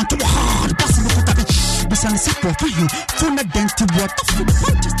send the point to hard basa meko tabi. Bisani support for you. Phone the denti water for the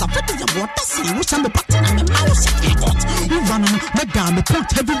punches. The fete ya water see we send the battle na me mouse. We run on the dam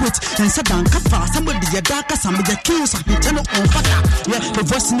point heavyweight and sit down kafa. Somebody ya daka somebody ya kills and tell on fata. Yeah, the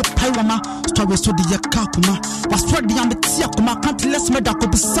voice in the pyrama stories to the yakakuma. Was for the ambitia can't let me da ko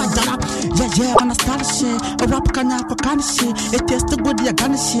bisajara. Yeah, understand shit. A rap kanya ko kan shit. It tastes good ya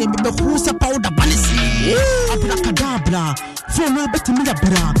kan shit. Me be who's a powder balisi. Abracadabra. for no better me a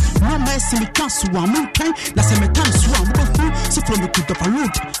bra. No mess in the castle, one kind, that's a metal swam. So from the good of a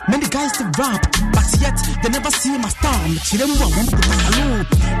road, many guys to rap, but yet they never see my star.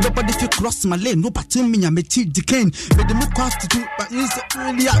 Nobody if you cross my lane, no to me, I'm a teeth decaying. But the more cost to do, but is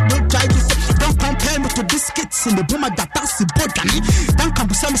really don't try this. Don't compare me to biscuits in the boomer that's the body. Don't come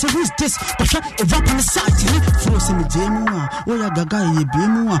to some so who's this? But a rap on the side, frozen the Jamua, or a gaga, ye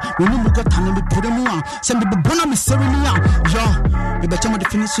bimua, when you got time to put him on. Send the bonum is serving me out. Yeah, the better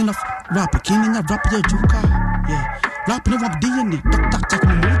definition of rap, king in a rap, yeah. Rap never DNA, Dr.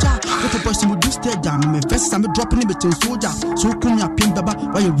 Moja. What a person would do stay down. My first time dropping in between soldier. So come your pin baba,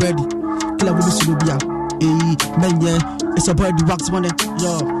 are you ready? Killer will be Silvia. Man, yeah, it's a boy the wax one.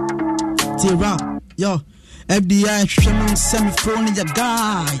 Yo, T-Rap, yo. FDI, Shaman, semi-phone, your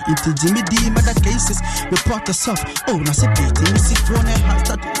guy. Into Jimmy D, mother cases, report yourself. Oh, that's a bit. You see, phone,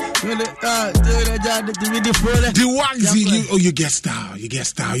 the Waxy, oh, you get star. You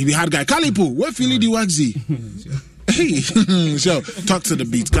be hard guy. Kalipo, where feeling the Waxy? Hey, so talk to the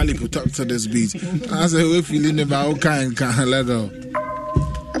beat. Kalipo, talk to this beat. I say, we're feeling about kind let go.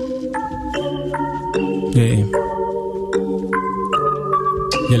 Yeah.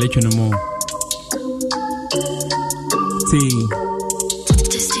 Yeah, let you know more. See.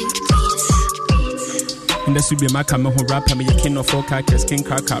 In the Subia Macama who rap me a king of four characters, king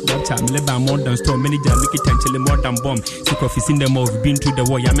cracker, raptor, Meleba more than store, many jam, make it until more than bomb. Sick of in the move, been to the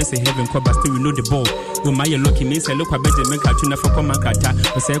war, Yamas a heaven, but still we know the ball. When my lucky means I look at Benjamin Cartuna for Comakata,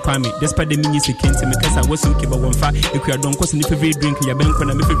 or say Kwame, despite the minis he came to make us I was okay, but one far, if you don't cause any favorite drink, your bank when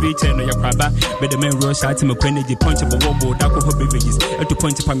I'm a favorite chain or your crabba, but the man rush out to my quenedy punch of a wobble, dark of beverages, and to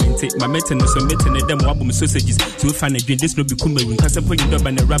point to pamente, my metin or some metin and them wobble sausages, to find a drink, this no be kumber, when Casa put you up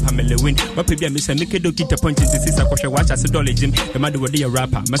and a rapper, Melewin, what maybe I miss a make a punches. This is a question. Watch as a dollar, Jim. The mother would be a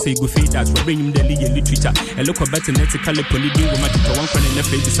rapper. Must say go feed that. For bringing the legal literature. A local better net to color polyding. Woman to one friend in the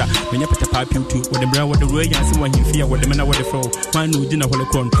face. When you put a pipe you too. With the brown, with the royal, and someone you fear. With the man, with the flow. One who didn't hold a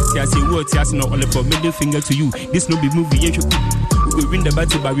crown. See, I say words, yes, no, only for middle finger to you. This no be movie. You we win the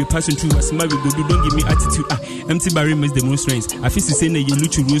battle by we passing through. As my we go, don't give me attitude. Empty barry makes demonstrations. I feel to say that you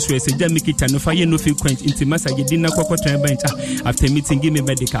look to rules race. And then make it and no fire, no feel quench. Into massa, you didn't know what bench. After meeting, give me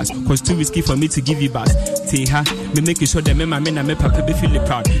medicals. Cause too risky for me to give you bath. Me making sure that me men and me papa be feeling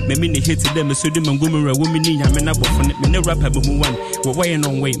proud. Me mean hit to them, so them Montgomery woman in Yamena Bofon, me no rapper but one. What way and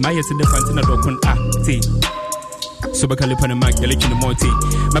on way, my yes, the Fantina Dokon so Bakali Panama, Galician Monte,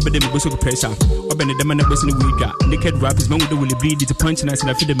 my bedem was so pressure. Open the man was in the week. Naked rappers, man, will bleed to punch and I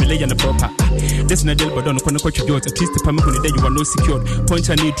feel the Malay and the proper. That's not but don't know what you do. At least the Pamukun day you are no secured. Punch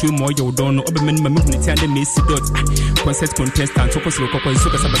I need 2 more, you don't know. Open men, my movement, and they may see dots. Concert contestant, so Coco, so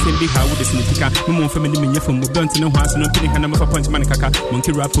Sabatin, how would the Snippika, no more feminine from don't know how to know Pinning for Punch Mancaka,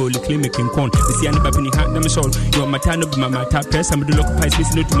 Monkey Rapper, the claim making corn, the Siana Babini hat, never show. Your matano, my tap, press, and the local pies,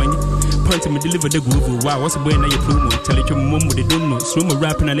 listen to money. Point to me deliver the groove. Wow, what's a boy now you tell it your mum with the don't know. Slow mo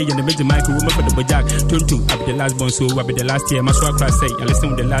rapping a legend, the major micro room for the bajak. Turn to, I'll be the last one, so I'll be the last year. My swag class say, I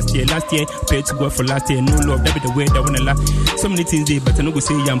listen with the last year, paid to go for last year. No love, that be the way that wanna laugh. So many things they, but I know go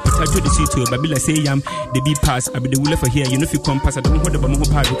say yam, potato the seat to Babila say yam, the be pass, I'll be the wheeler for here. You know if you come pass, I don't know what the Bamu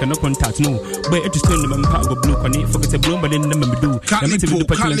part, you cannot contact, no. But it is still the Mampa go blue on it, forget a bloom, but then the do.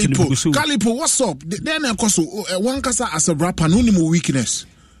 Kalipo, what's up? Then I cost one casa as a rapper, no more weakness.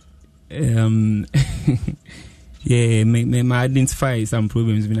 Yeah, may identify some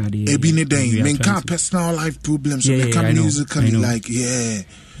problems with that. Ebini day, men can't personal life problems. So they can musically like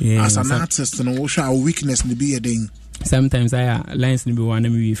as an artist, and what our weakness to be a thing. Sometimes I lines to be one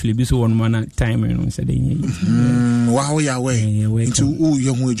of me flip so 1 man at time and said wow ya way into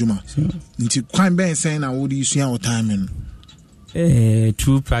young juma into quite bad saying I would use your timing.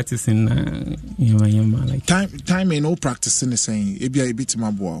 True practicing like time ain't no practicing the same. It be a bit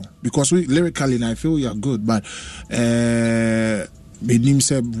my boy because we lyrically I feel you're good, but Benim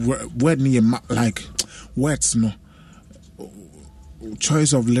said word near like words no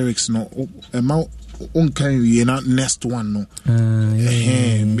choice of lyrics no amount uncarry not next one no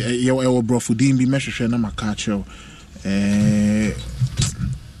your bro Fudin be measure na makacho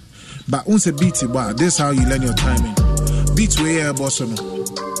but once a beat but this how you learn your timing. Beats way air boss no.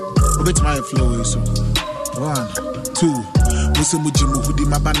 A bit my flow so. 1, 2. Musemujimu hudi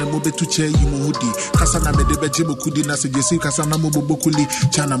mabana mobe tuche yimu hudi. Kasana me debe jemu kudi na sejesi kasana mobo bokuli.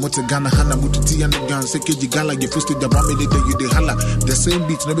 Chana mote gana hana mututi and the gun sekeji gala ye first the bomb de you de hala. The same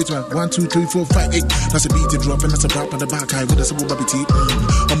beat no bit 1, 2, 3, 4, 5, 8. That's a beat drop and that's a drop on the back. I with a sabo baby tea.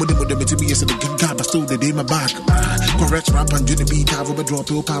 Omode mo de me yes the game god but still the day my back. Correct rap and do the beat have a drop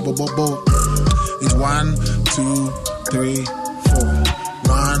to power bobo. It's 1, 2, 3, 4.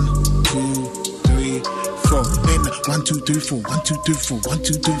 1, 2, 3, 4. And 1 2 3 4 1 2 3 4 1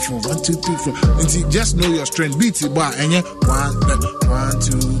 2 3 4 1 2 3 4 and just know your strength beat it but and 1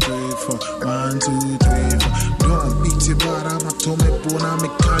 2 3 4 1 2 3 4 don't beat it but I'm a tome bona me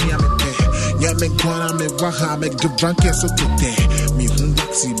kanya me pe ya me kwana me waha me gvanke so today me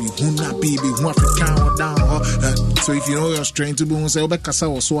hundaxi me huna baby hu african or down so if you know your strength to be say obekasa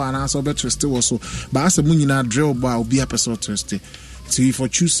wo so ana so be twist wo so but as mu nyina drill ba obi apeso twist so if you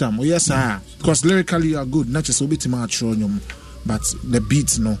choose some yes because lyrically you are good not just obi tima atro nyom but the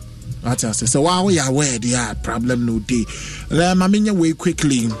beat no what I say so wow we are where they are problem no day let me way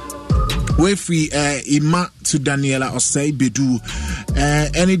quickly we free Ima to Daniela Osei Bedu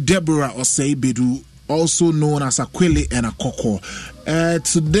any Deborah Osei Bedu also known as Aquile and Akoko.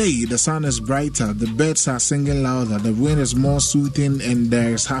 Today the sun is brighter, the birds are singing louder, the wind is more soothing, and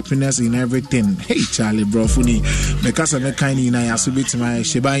there's happiness in everything. Hey Charlie bro funny because I'm kind in I asubit my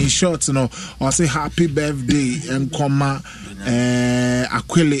sheba in short you know or say happy birthday and comma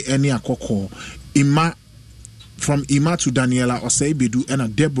Aquile and Akoko. Ima from Ima to Daniela Osei Bedu and a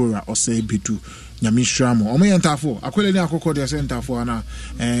Deborah Osei Bedu. Nyamishramo. Omo yentafo. Akwele ni akoko de sentafo ana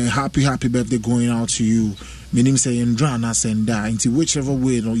happy birthday going out to you. Meaning say ndra na senda into whichever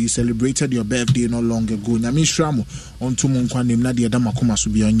way you celebrated your birthday not long ago. Nyamishramo onto mo nkwane na de dama koma so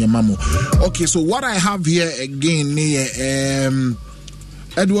bia nyamamo. Okay, so what I have here again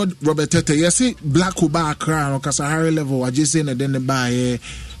Edward Robert Tete. Yes, Black Oba Accra on Kasahare level. I just say na den buy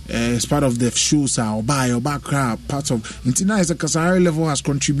as part of the shows or buy or back crowd part of Intina is a Kasahare level has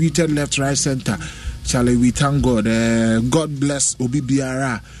contributed left, right, center. Charlie, we thank God. God bless Obi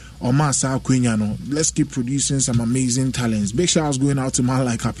Biara or Masa Quenyano. Let's keep producing some amazing talents. Big shouts going out to man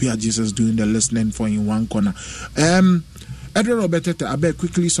like Happy Jesus doing the listening for in one corner. Edward Robert, I bet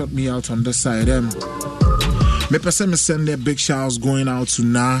quickly sort me out on this side. Me person send their big shouts going out to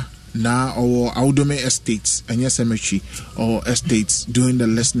Na or Audome Estates and yes Cemetery or Estates doing the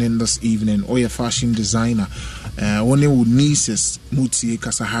listening this evening or your fashion designer only with nieces Mutie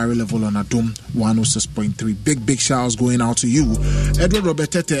Kasahare level on Adom 106.3 big shouts going out to you Edward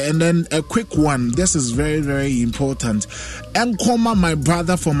Robertete. And then a quick one, this is very very important. Nkoma, my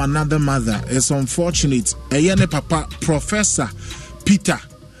brother from another mother, is unfortunate. Ayene papa Professor Peter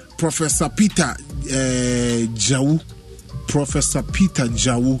Jawu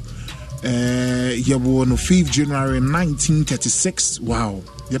on 5th January 1936. Wow,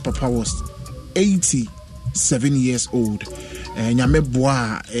 your papa was 87 years old.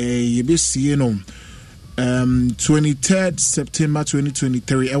 Nyameboa yebesi no 23rd September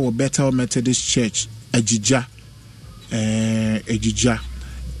 2023 our Bethel Methodist Church Ejija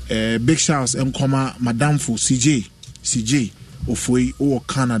big shouts Mkoma Madam for CJ Ofoi or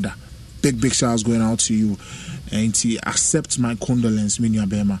Canada. Big shouts going out to you and he accept my condolence Minya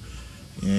Bema